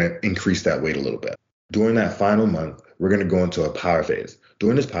 We're going to increase that weight a little bit. During that final month, we're going to go into a power phase.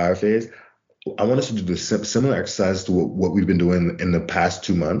 During this power phase, I want us to do the similar exercise to what we've been doing in the past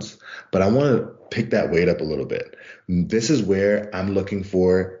 2 months, but I want to pick that weight up a little bit. This is where I'm looking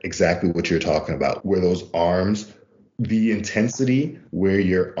for exactly what you're talking about, where those arms, the intensity where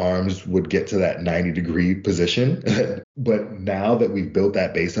your arms would get to that 90-degree position. But now that we've built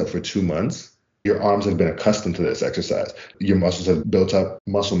that base up for 2 months, your arms have been accustomed to this exercise. Your muscles have built up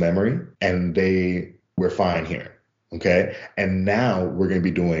muscle memory, and we're fine here. Okay. And now we're going to be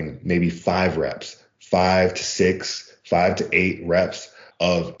doing maybe 5 reps, 5 to 6, 5 to 8 reps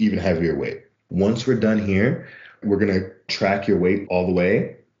of even heavier weight. Once we're done here, we're going to track your weight all the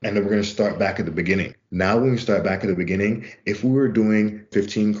way. And then we're going to start back at the beginning. Now, when we start back at the beginning, if we were doing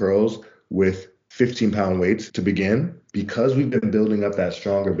 15 curls with 15-pound weights to begin, because we've been building up that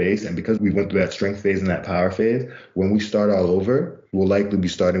stronger base and because we went through that strength phase and that power phase, when we start all over, we'll likely be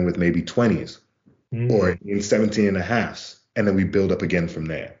starting with maybe 20s. Or in 17 and a half. And then we build up again from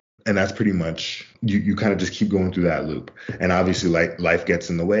there. And that's pretty much, you kind of just keep going through that loop. And obviously life gets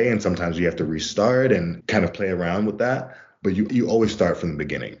in the way, and sometimes you have to restart and kind of play around with that. But you always start from the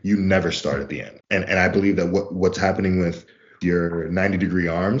beginning. You never start at the end. And I believe that what's happening with your 90-degree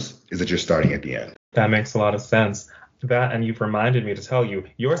arms is that you're starting at the end. That makes a lot of sense. That, and you've reminded me to tell you,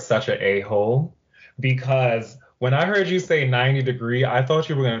 you're such an a-hole, because when I heard you say 90-degree, I thought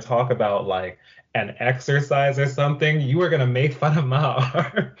you were going to talk about like an exercise or something. You were going to make fun of my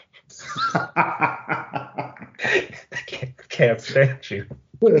arms. I can't stand you.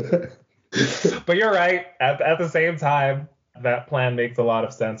 But you're right. At the same time, that plan makes a lot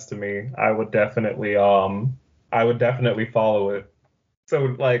of sense to me. I would definitely follow it.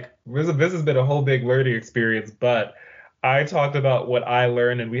 So like this has been a whole big learning experience, but I talked about what I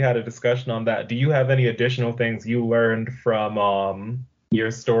learned and we had a discussion on that. Do you have any additional things you learned from your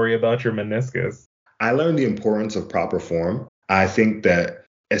story about your meniscus? I learned the importance of proper form. I think that,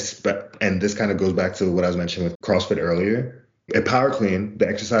 and this kind of goes back to what I was mentioning with CrossFit earlier. At Power Clean, the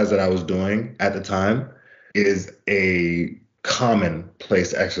exercise that I was doing at the time is a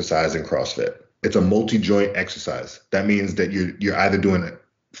commonplace exercise in CrossFit. It's a multi-joint exercise. That means that you're either doing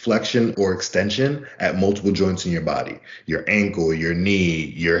flexion or extension at multiple joints in your body. Your ankle, your knee,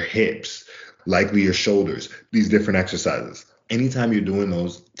 your hips, likely your shoulders, these different exercises. Anytime you're doing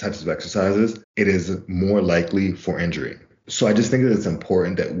those types of exercises, it is more likely for injury. So I just think that it's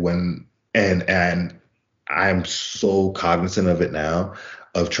important that and I'm so cognizant of it now,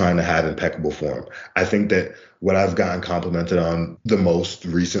 of trying to have impeccable form. I think that what I've gotten complimented on the most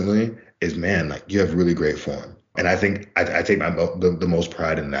recently is, man, like you have really great form. And I think I take the most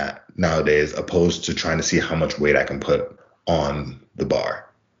pride in that nowadays, opposed to trying to see how much weight I can put on the bar.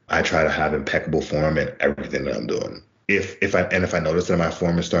 I try to have impeccable form in everything that I'm doing. If I notice that my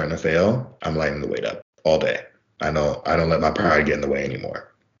form is starting to fail, I'm lighting the weight up all day. I don't let my pride get in the way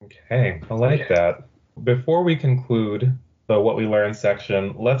anymore. Okay, I like that. Before we conclude the what we learned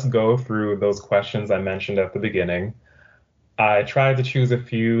section, let's go through those questions I mentioned at the beginning. I tried to choose a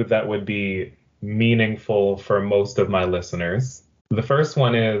few that would be meaningful for most of my listeners. The first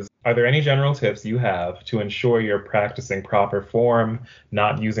one is, are there any general tips you have to ensure you're practicing proper form,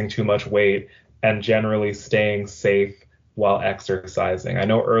 not using too much weight, and generally staying safe while exercising? I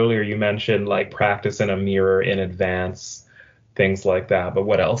know earlier you mentioned like practice in a mirror in advance, things like that, but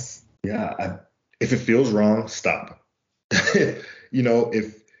what else? Yeah, if it feels wrong, stop. If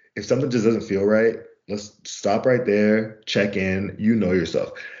something just doesn't feel right, let's stop right there, check in,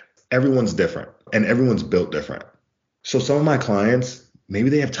 yourself. Everyone's different and everyone's built different. So some of my clients, maybe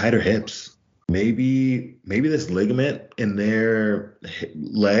they have tighter hips. Maybe this ligament in their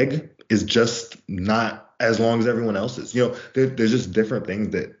leg is just not as long as everyone else's. There's just different things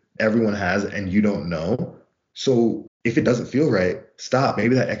that everyone has and you don't know. So if it doesn't feel right, stop.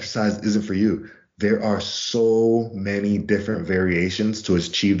 Maybe that exercise isn't for you. There are so many different variations to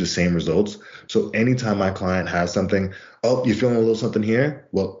achieve the same results. So anytime my client has something, oh, you're feeling a little something here?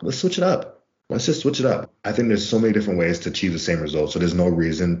 Well, let's switch it up. Let's just switch it up. I think there's so many different ways to achieve the same results. So there's no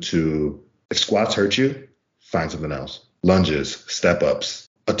reason to, if squats hurt you, find something else. Lunges, step ups,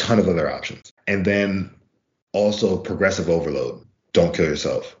 a ton of other options. And then also progressive overload. Don't kill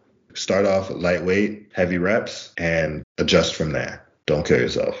yourself. Start off lightweight, heavy reps, and adjust from there. Don't kill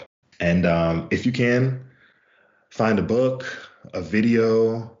yourself. And if you can, find a book, a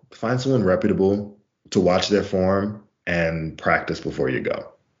video, find someone reputable to watch their form and practice before you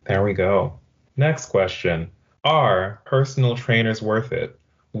go. There we go. Next question. Are personal trainers worth it?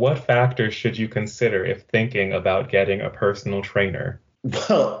 What factors should you consider if thinking about getting a personal trainer?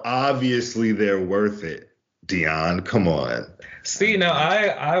 Well, obviously they're worth it. Dion, come on. See, now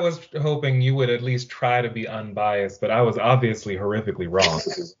I was hoping you would at least try to be unbiased, but I was obviously horrifically wrong.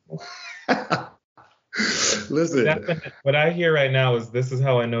 Listen. What I hear right now is this is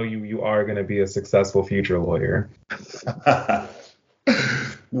how I know you are going to be a successful future lawyer.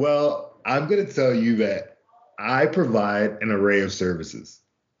 Well, I'm going to tell you that I provide an array of services.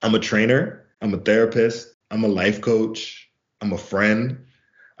 I'm a trainer. I'm a therapist. I'm a life coach. I'm a friend.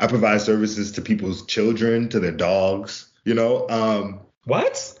 I provide services to people's children, to their dogs, you know.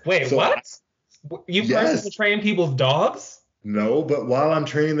 What? Wait, so what? You personally train people's dogs? No, but while I'm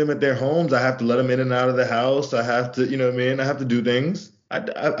training them at their homes, I have to let them in and out of the house. I have to, you know what I mean? I have to do things.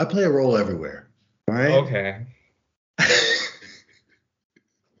 I play a role everywhere, right? Okay.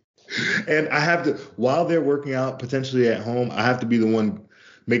 And I have to, while they're working out potentially at home, I have to be the one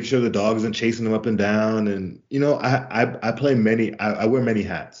making sure the dog isn't chasing them up and down. And, you know, I play I wear many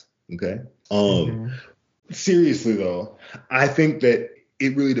hats. Okay. Seriously, though, I think that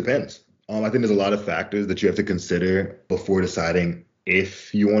it really depends. I think there's a lot of factors that you have to consider before deciding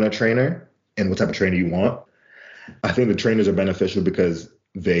if you want a trainer and what type of trainer you want. I think the trainers are beneficial because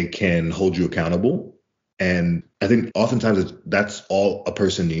they can hold you accountable. And I think oftentimes that's all a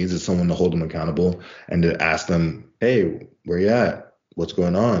person needs is someone to hold them accountable and to ask them, hey, where you at? What's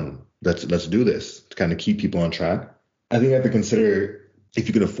going on? Let's do this to kind of keep people on track. I think you have to consider if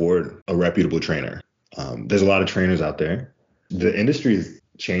you can afford a reputable trainer. There's a lot of trainers out there. The industry has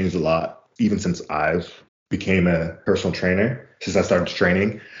changed a lot, even since I've became a personal trainer, since I started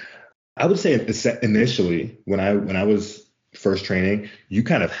training. I would say initially when I was first training, you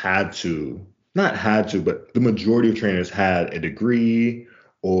kind of but the majority of trainers had a degree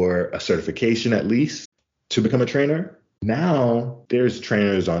or a certification at least to become a trainer. Now there's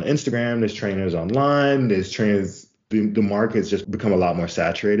trainers on Instagram, there's trainers online, there's trainers. The market's just become a lot more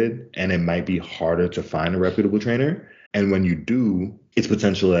saturated, and it might be harder to find a reputable trainer. And when you do, it's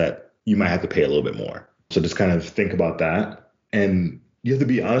potential that you might have to pay a little bit more. So just kind of think about that. And you have to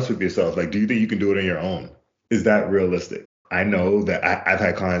be honest with yourself. Like, do you think you can do it on your own? Is that realistic? I know that I've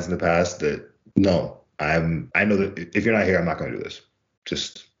had clients in the past that, no, I know that if you're not here, I'm not going to do this.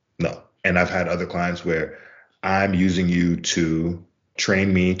 Just no. And I've had other clients where I'm using you to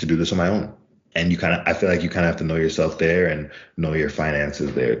train me to do this on my own. And I feel like you kind of have to know yourself there and know your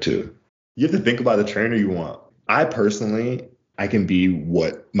finances there too. You have to think about the trainer you want. I can be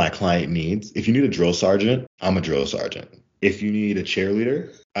what my client needs. If you need a drill sergeant, I'm a drill sergeant. If you need a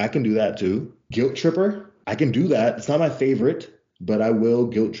cheerleader, I can do that too. Guilt tripper, I can do that. It's not my favorite, but I will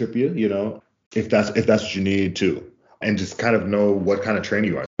guilt trip you, you know, if that's what you need too. And just kind of know what kind of trainer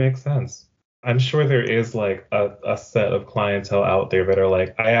you are. Makes sense. I'm sure there is like a set of clientele out there that are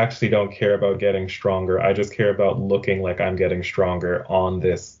like, I actually don't care about getting stronger. I just care about looking like I'm getting stronger on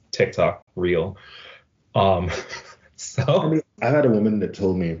this TikTok reel. I had a woman that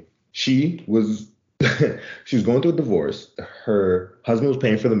told me she was going through a divorce. Her husband was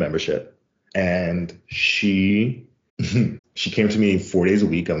paying for the membership, and she came to me 4 days a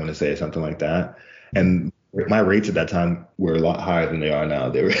week, I want to say, something like that. And my rates at that time were a lot higher than they are now.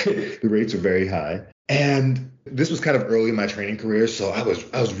 The rates were very high. And this was kind of early in my training career, so I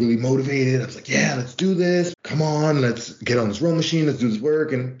was really motivated. I was like, yeah, let's do this. Come on, let's get on this row machine. Let's do this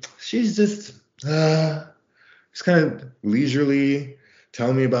work. And she's just kind of leisurely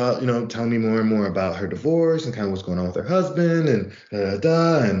telling me more and more about her divorce and kind of what's going on with her husband and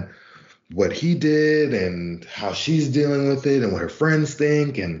and what he did and how she's dealing with it and what her friends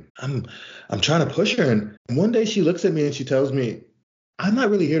think. And I'm trying to push her. And one day she looks at me and she tells me, I'm not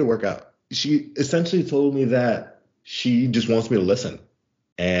really here to work out. She essentially told me that she just wants me to listen,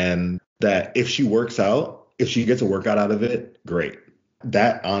 and that if she works out, if she gets a workout out of it, great.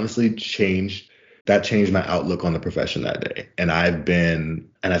 That honestly changed my outlook on the profession that day. And I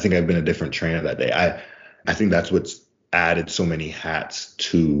think I've been a different trainer that day. I think that's what's added so many hats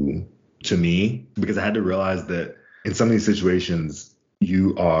to me, because I had to realize that in some of these situations,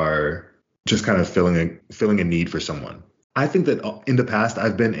 you are just kind of filling a need for someone. I think that in the past,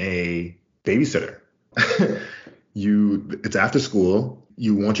 I've been a babysitter. It's after school.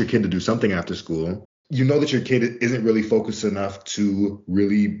 You want your kid to do something after school. you know that your kid isn't really focused enough to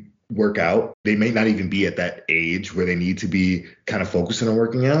really work out. They may not even be at that age where they need to be kind of focusing on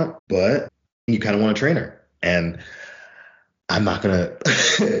working out, but you kind of want a trainer. And I'm not gonna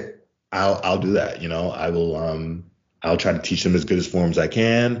I'll do that. I'll try to teach them as good as forms I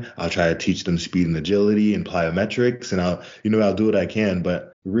can. I'll try to teach them speed and agility and plyometrics, and I'll do what I can.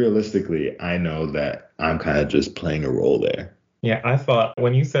 But realistically, I know that I'm kind of just playing a role there. Yeah, I thought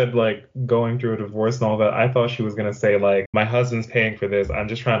when you said like going through a divorce and all that, I thought she was gonna say like my husband's paying for this. I'm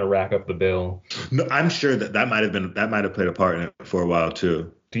just trying to rack up the bill. No, I'm sure that might have played a part in it for a while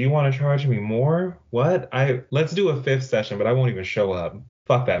too. Do you want to charge me more? What? Let's do a fifth session, but I won't even show up.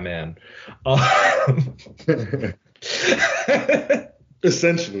 Fuck that man.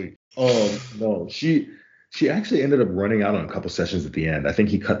 Essentially. No, she actually ended up running out on a couple sessions at the end. I think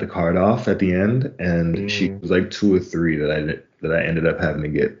he cut the card off at the end, and she was like 2 or 3 that I ended up having to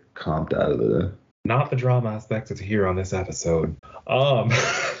get comped out of the. Not the drama expected to hear on this episode.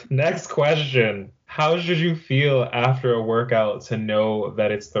 Next question. How should you feel after a workout to know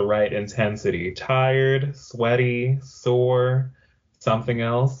that it's the right intensity? Tired, sweaty, sore, something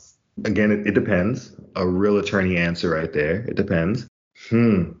else? Again, it depends. A real attorney answer right there. It depends.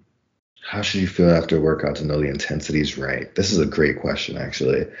 How should you feel after a workout to know the intensity is right? This is a great question,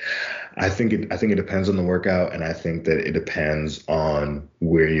 actually. I think it depends on the workout, and I think that it depends on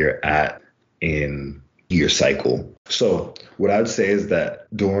where you're at in your cycle. So what I would say is that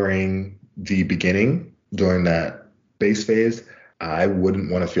during the beginning, during that base phase, I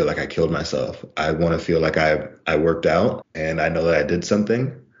wouldn't want to feel like I killed myself. I want to feel like I worked out and I know that I did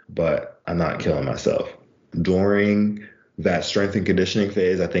something, but I'm not killing myself. During that strength and conditioning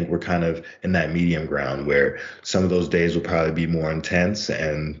phase, I think we're kind of in that medium ground where some of those days will probably be more intense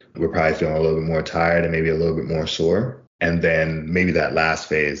and we're probably feeling a little bit more tired and maybe a little bit more sore. And then maybe that last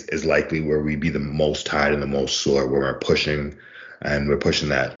phase is likely where we be the most tired and the most sore, where we're pushing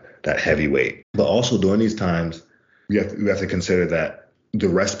that heavy weight. But also during these times, we have to consider that the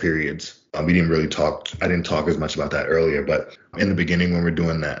rest periods, I didn't talk as much about that earlier, but in the beginning when we're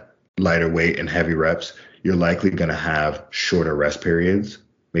doing that lighter weight and heavy reps, you're likely going to have shorter rest periods,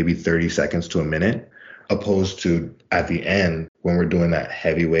 maybe 30 seconds to a minute, opposed to at the end when we're doing that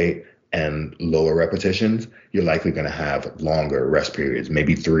heavy weight and lower repetitions, you're likely going to have longer rest periods,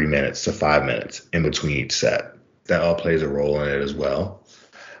 maybe 3 minutes to 5 minutes in between each set. That all plays a role in it as well.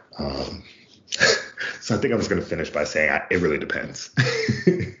 So I think I'm just going to finish by saying it really depends.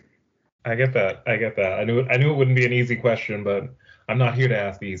 I get that. I knew it wouldn't be an easy question, but I'm not here to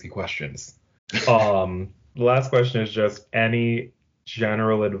ask the easy questions. The last question is just any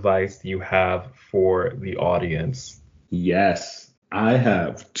general advice you have for the audience. Yes, I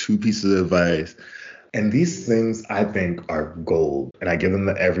have 2 pieces of advice. And these things I think are gold. And I give them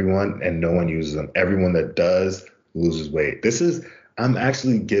to everyone and no one uses them. Everyone that does loses weight. I'm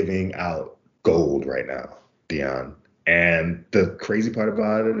actually giving out gold right now, Dion. And the crazy part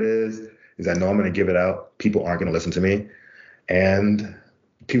about it is I know I'm going to give it out. People aren't going to listen to me. And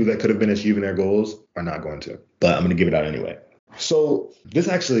people that could have been achieving their goals are not going to. But I'm going to give it out anyway. So this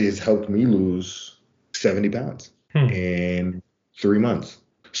actually has helped me lose 70 pounds in 3 months.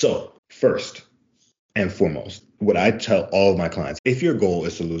 So first and foremost, what I tell all of my clients, if your goal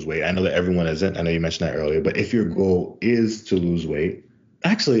is to lose weight, I know that everyone isn't. I know you mentioned that earlier. But if your goal is to lose weight,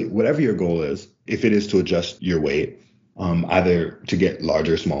 actually, whatever your goal is, if it is to adjust your weight, either to get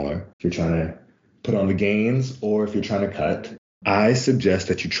larger or smaller, if you're trying to put on the gains or if you're trying to cut, I suggest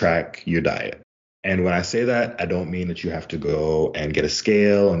that you track your diet. And when I say that, I don't mean that you have to go and get a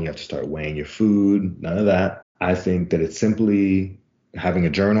scale and you have to start weighing your food. None of that. I think that it's simply having a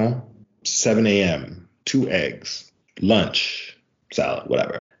journal, 7 a.m., 2 eggs, lunch, salad,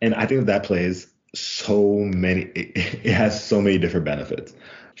 whatever. And I think that plays it has so many different benefits.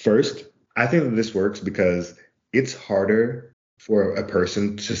 First, I think that this works because it's harder for a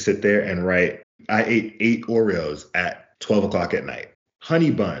person to sit there and write, I ate 8 Oreos at 12 o'clock at night.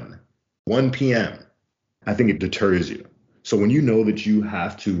 Honey bun, 1 p.m. I think it deters you. So when you know that you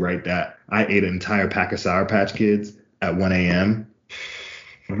have to write that, I ate an entire pack of Sour Patch Kids at 1 a.m.,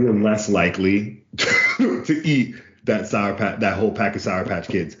 you're less likely to eat that whole pack of Sour Patch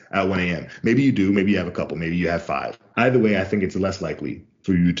Kids at 1 a.m. Maybe you do, maybe you have a couple, maybe you have 5. Either way, I think it's less likely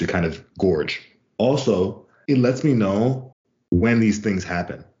for you to kind of gorge. Also, it lets me know when these things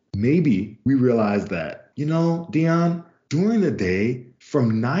happen. Maybe we realize that, Dion, during the day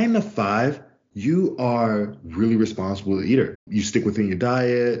from 9 to 5, you are really responsible eater. You stick within your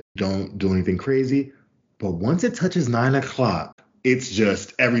diet, don't do anything crazy. But once it touches 9 o'clock, it's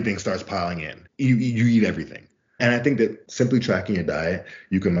just everything starts piling in. You eat everything. And I think that simply tracking your diet,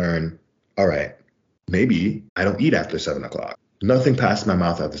 you can learn, all right, maybe I don't eat after 7 o'clock. Nothing passes my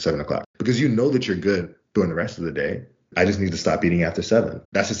mouth after 7 o'clock because you know that you're good during the rest of the day. I just need to stop eating after 7.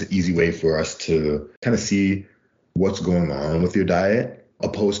 That's just an easy way for us to kind of see what's going on with your diet,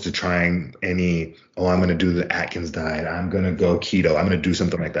 opposed to trying I'm going to do the Atkins diet. I'm going to go keto. I'm going to do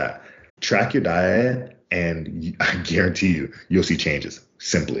something like that. Track your diet and I guarantee you'll see changes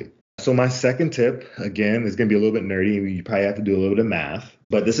simply. So my second tip, again, is going to be a little bit nerdy. You probably have to do a little bit of math,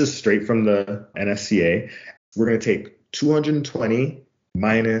 but this is straight from the NSCA. We're going to take 220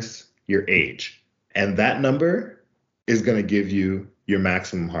 minus your age, and that number is going to give you your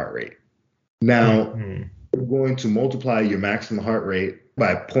maximum heart rate. Now, we're going to multiply your maximum heart rate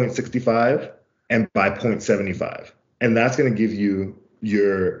by 0.65 and by 0.75, and that's going to give you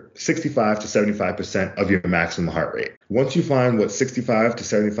your 65 to 75% of your maximum heart rate. Once you find what 65 to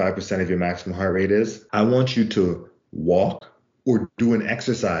 75% of your maximum heart rate is, I want you to walk or do an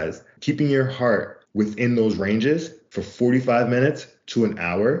exercise, keeping your heart within those ranges for 45 minutes to an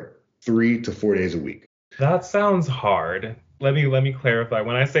hour, 3 to 4 days a week. That sounds hard. Let me clarify.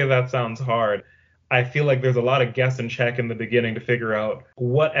 When I say that sounds hard, I feel like there's a lot of guess and check in the beginning to figure out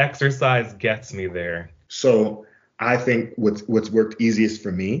what exercise gets me there. So I think what's worked easiest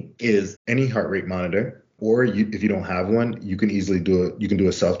for me is any heart rate monitor, or if you don't have one, you can easily do it. You can do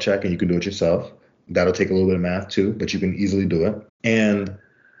a self-check and you can do it yourself. That'll take a little bit of math too, but you can easily do it. And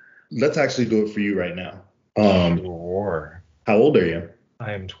let's actually do it for you right now. Sure. How old are you?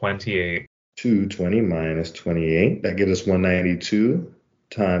 I am 28. 220 minus 28. That gives us 192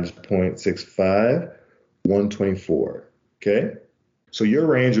 times 0.65, 124. Okay? So your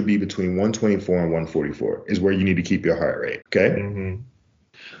range would be between 124 and 144 is where you need to keep your heart rate. Okay? Mm-hmm.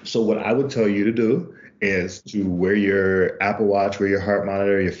 So what I would tell you to do is to wear your Apple Watch, wear your heart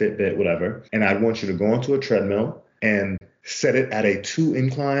monitor, your Fitbit, whatever. And I'd want you to go onto a treadmill and set it at a 2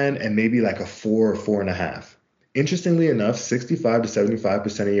 incline and maybe like a 4 or 4.5. Interestingly enough, 65 to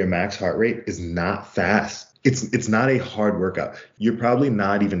 75% of your max heart rate is not fast. It's not a hard workout. You're probably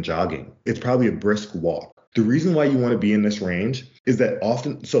not even jogging. It's probably a brisk walk. The reason why you want to be in this range is that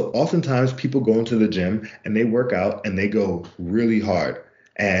oftentimes people go into the gym and they work out and they go really hard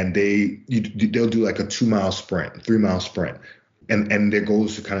and they'll do like a 2-mile sprint, 3-mile sprint, and their goal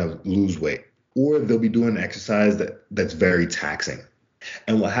is to kind of lose weight, or they'll be doing an exercise that's very taxing.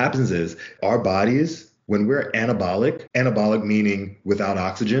 And what happens is our bodies, when we're anabolic meaning without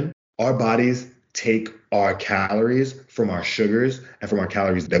oxygen, our bodies take our calories from our sugars and from our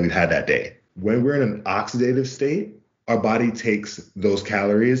calories that we've had that day. When we're in an oxidative state, our body takes those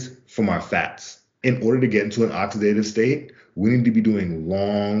calories from our fats. In order to get into an oxidative state, we need to be doing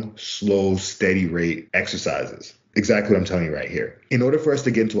long, slow, steady rate exercises. Exactly what I'm telling you right here. In order for us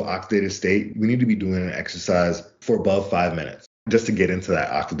to get into an oxidative state, we need to be doing an exercise for above 5 minutes just to get into that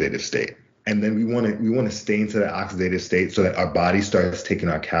oxidative state. And then we want to stay into that oxidative state so that our body starts taking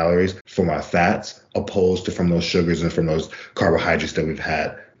our calories from our fats opposed to from those sugars and from those carbohydrates that we've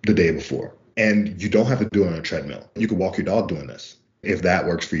had the day before. And you don't have to do it on a treadmill. You can walk your dog doing this if that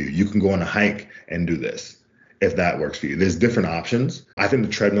works for you. You can go on a hike and do this if that works for you. There's different options. I think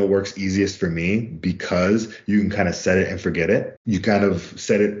the treadmill works easiest for me because you can kind of set it and forget it. You kind of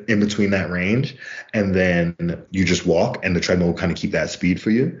set it in between that range and then you just walk and the treadmill will kind of keep that speed for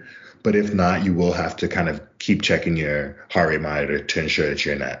you. But if not, you will have to kind of keep checking your heart rate monitor to ensure that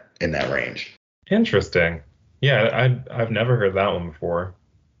you're in that range. Interesting. Yeah, I've never heard that one before.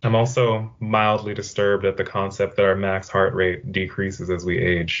 I'm also mildly disturbed at the concept that our max heart rate decreases as we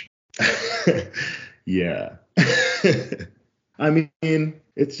age. Yeah. I mean,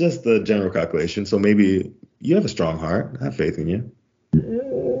 it's just the general calculation. So maybe you have a strong heart. I have faith in you.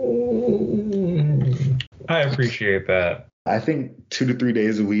 I appreciate that. I think 2 to 3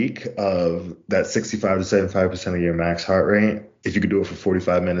 days a week of that 65 to 75% of your max heart rate, if you could do it for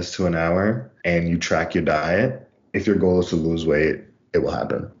 45 minutes to an hour and you track your diet, if your goal is to lose weight, it will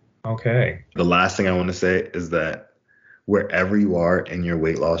happen. Okay. The last thing I want to say is that wherever you are in your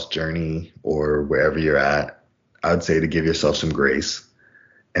weight loss journey or wherever you're at, I would say to give yourself some grace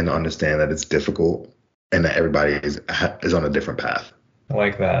and understand that it's difficult and that everybody is on a different path. I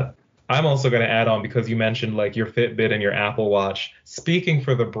like that. I'm also going to add on, because you mentioned like your Fitbit and your Apple Watch. Speaking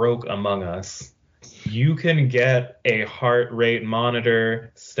for the broke among us, you can get a heart rate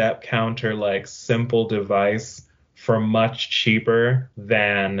monitor, step counter, like simple device for much cheaper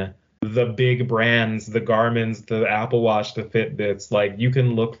than the big brands, the Garmins, the Apple Watch, the Fitbits. Like you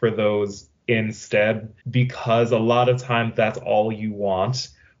can look for those instead, because a lot of times that's all you want.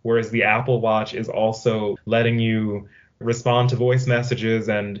 Whereas the Apple Watch is also letting you respond to voice messages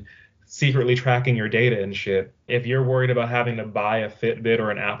and secretly tracking your data and shit. If you're worried about having to buy a Fitbit or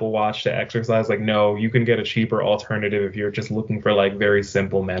an Apple Watch to exercise, like, no, you can get a cheaper alternative if you're just looking for like very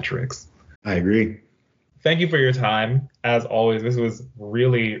simple metrics. I agree. Thank you for your time. As always, this was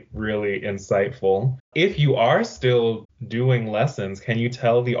really, really insightful. If you are still doing lessons, can you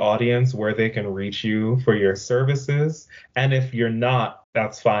tell the audience where they can reach you for your services? And if you're not,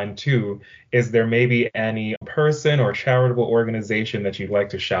 that's fine too. Is there maybe any person or charitable organization that you'd like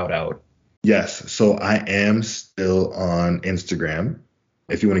to shout out? Yes. So I am still on Instagram.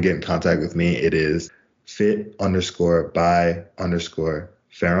 If you want to get in contact with me, it is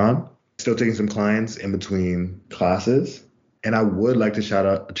fit_by_Farron. Still taking some clients in between classes. And I would like to shout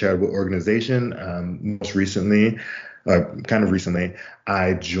out a charitable organization. Most recently, I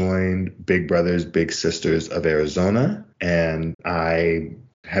joined Big Brothers Big Sisters of Arizona, and I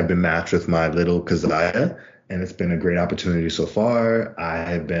have been matched with my little Keziah, and it's been a great opportunity so far. I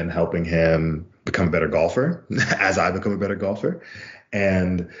have been helping him become a better golfer as I become a better golfer.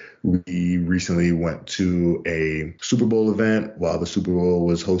 And we recently went to a Super Bowl event while the Super Bowl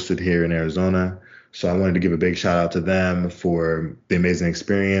was hosted here in Arizona. So I wanted to give a big shout out to them for the amazing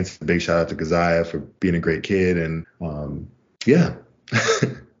experience. A big shout out to Keziah for being a great kid. And yeah.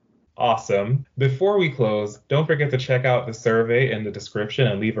 Awesome. Before we close, don't forget to check out the survey in the description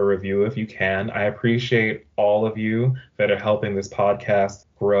and leave a review if you can. I appreciate all of you that are helping this podcast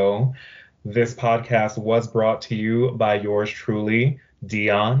grow. This podcast was brought to you by yours truly,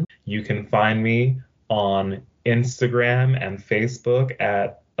 Dion. You can find me on Instagram and Facebook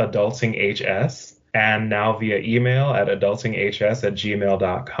at adultinghs, and now via email at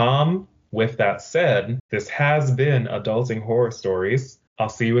adultinghs@gmail.com. With that said, this has been Adulting Horror Stories. I'll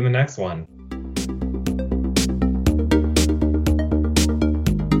see you in the next one.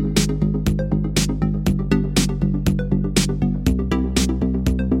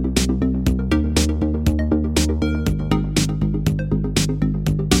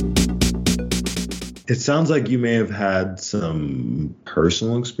 It sounds like you may have had some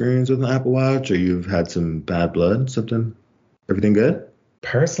personal experience with an Apple Watch, or you've had some bad blood, something. Everything good?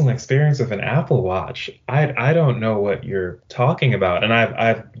 Personal experience with an Apple Watch? I don't know what you're talking about. And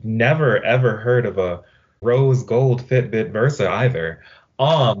I've never, ever heard of a rose gold Fitbit Versa either.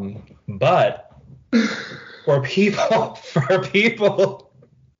 But for people,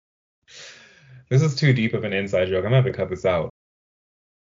 this is too deep of an inside joke. I'm going to have to cut this out.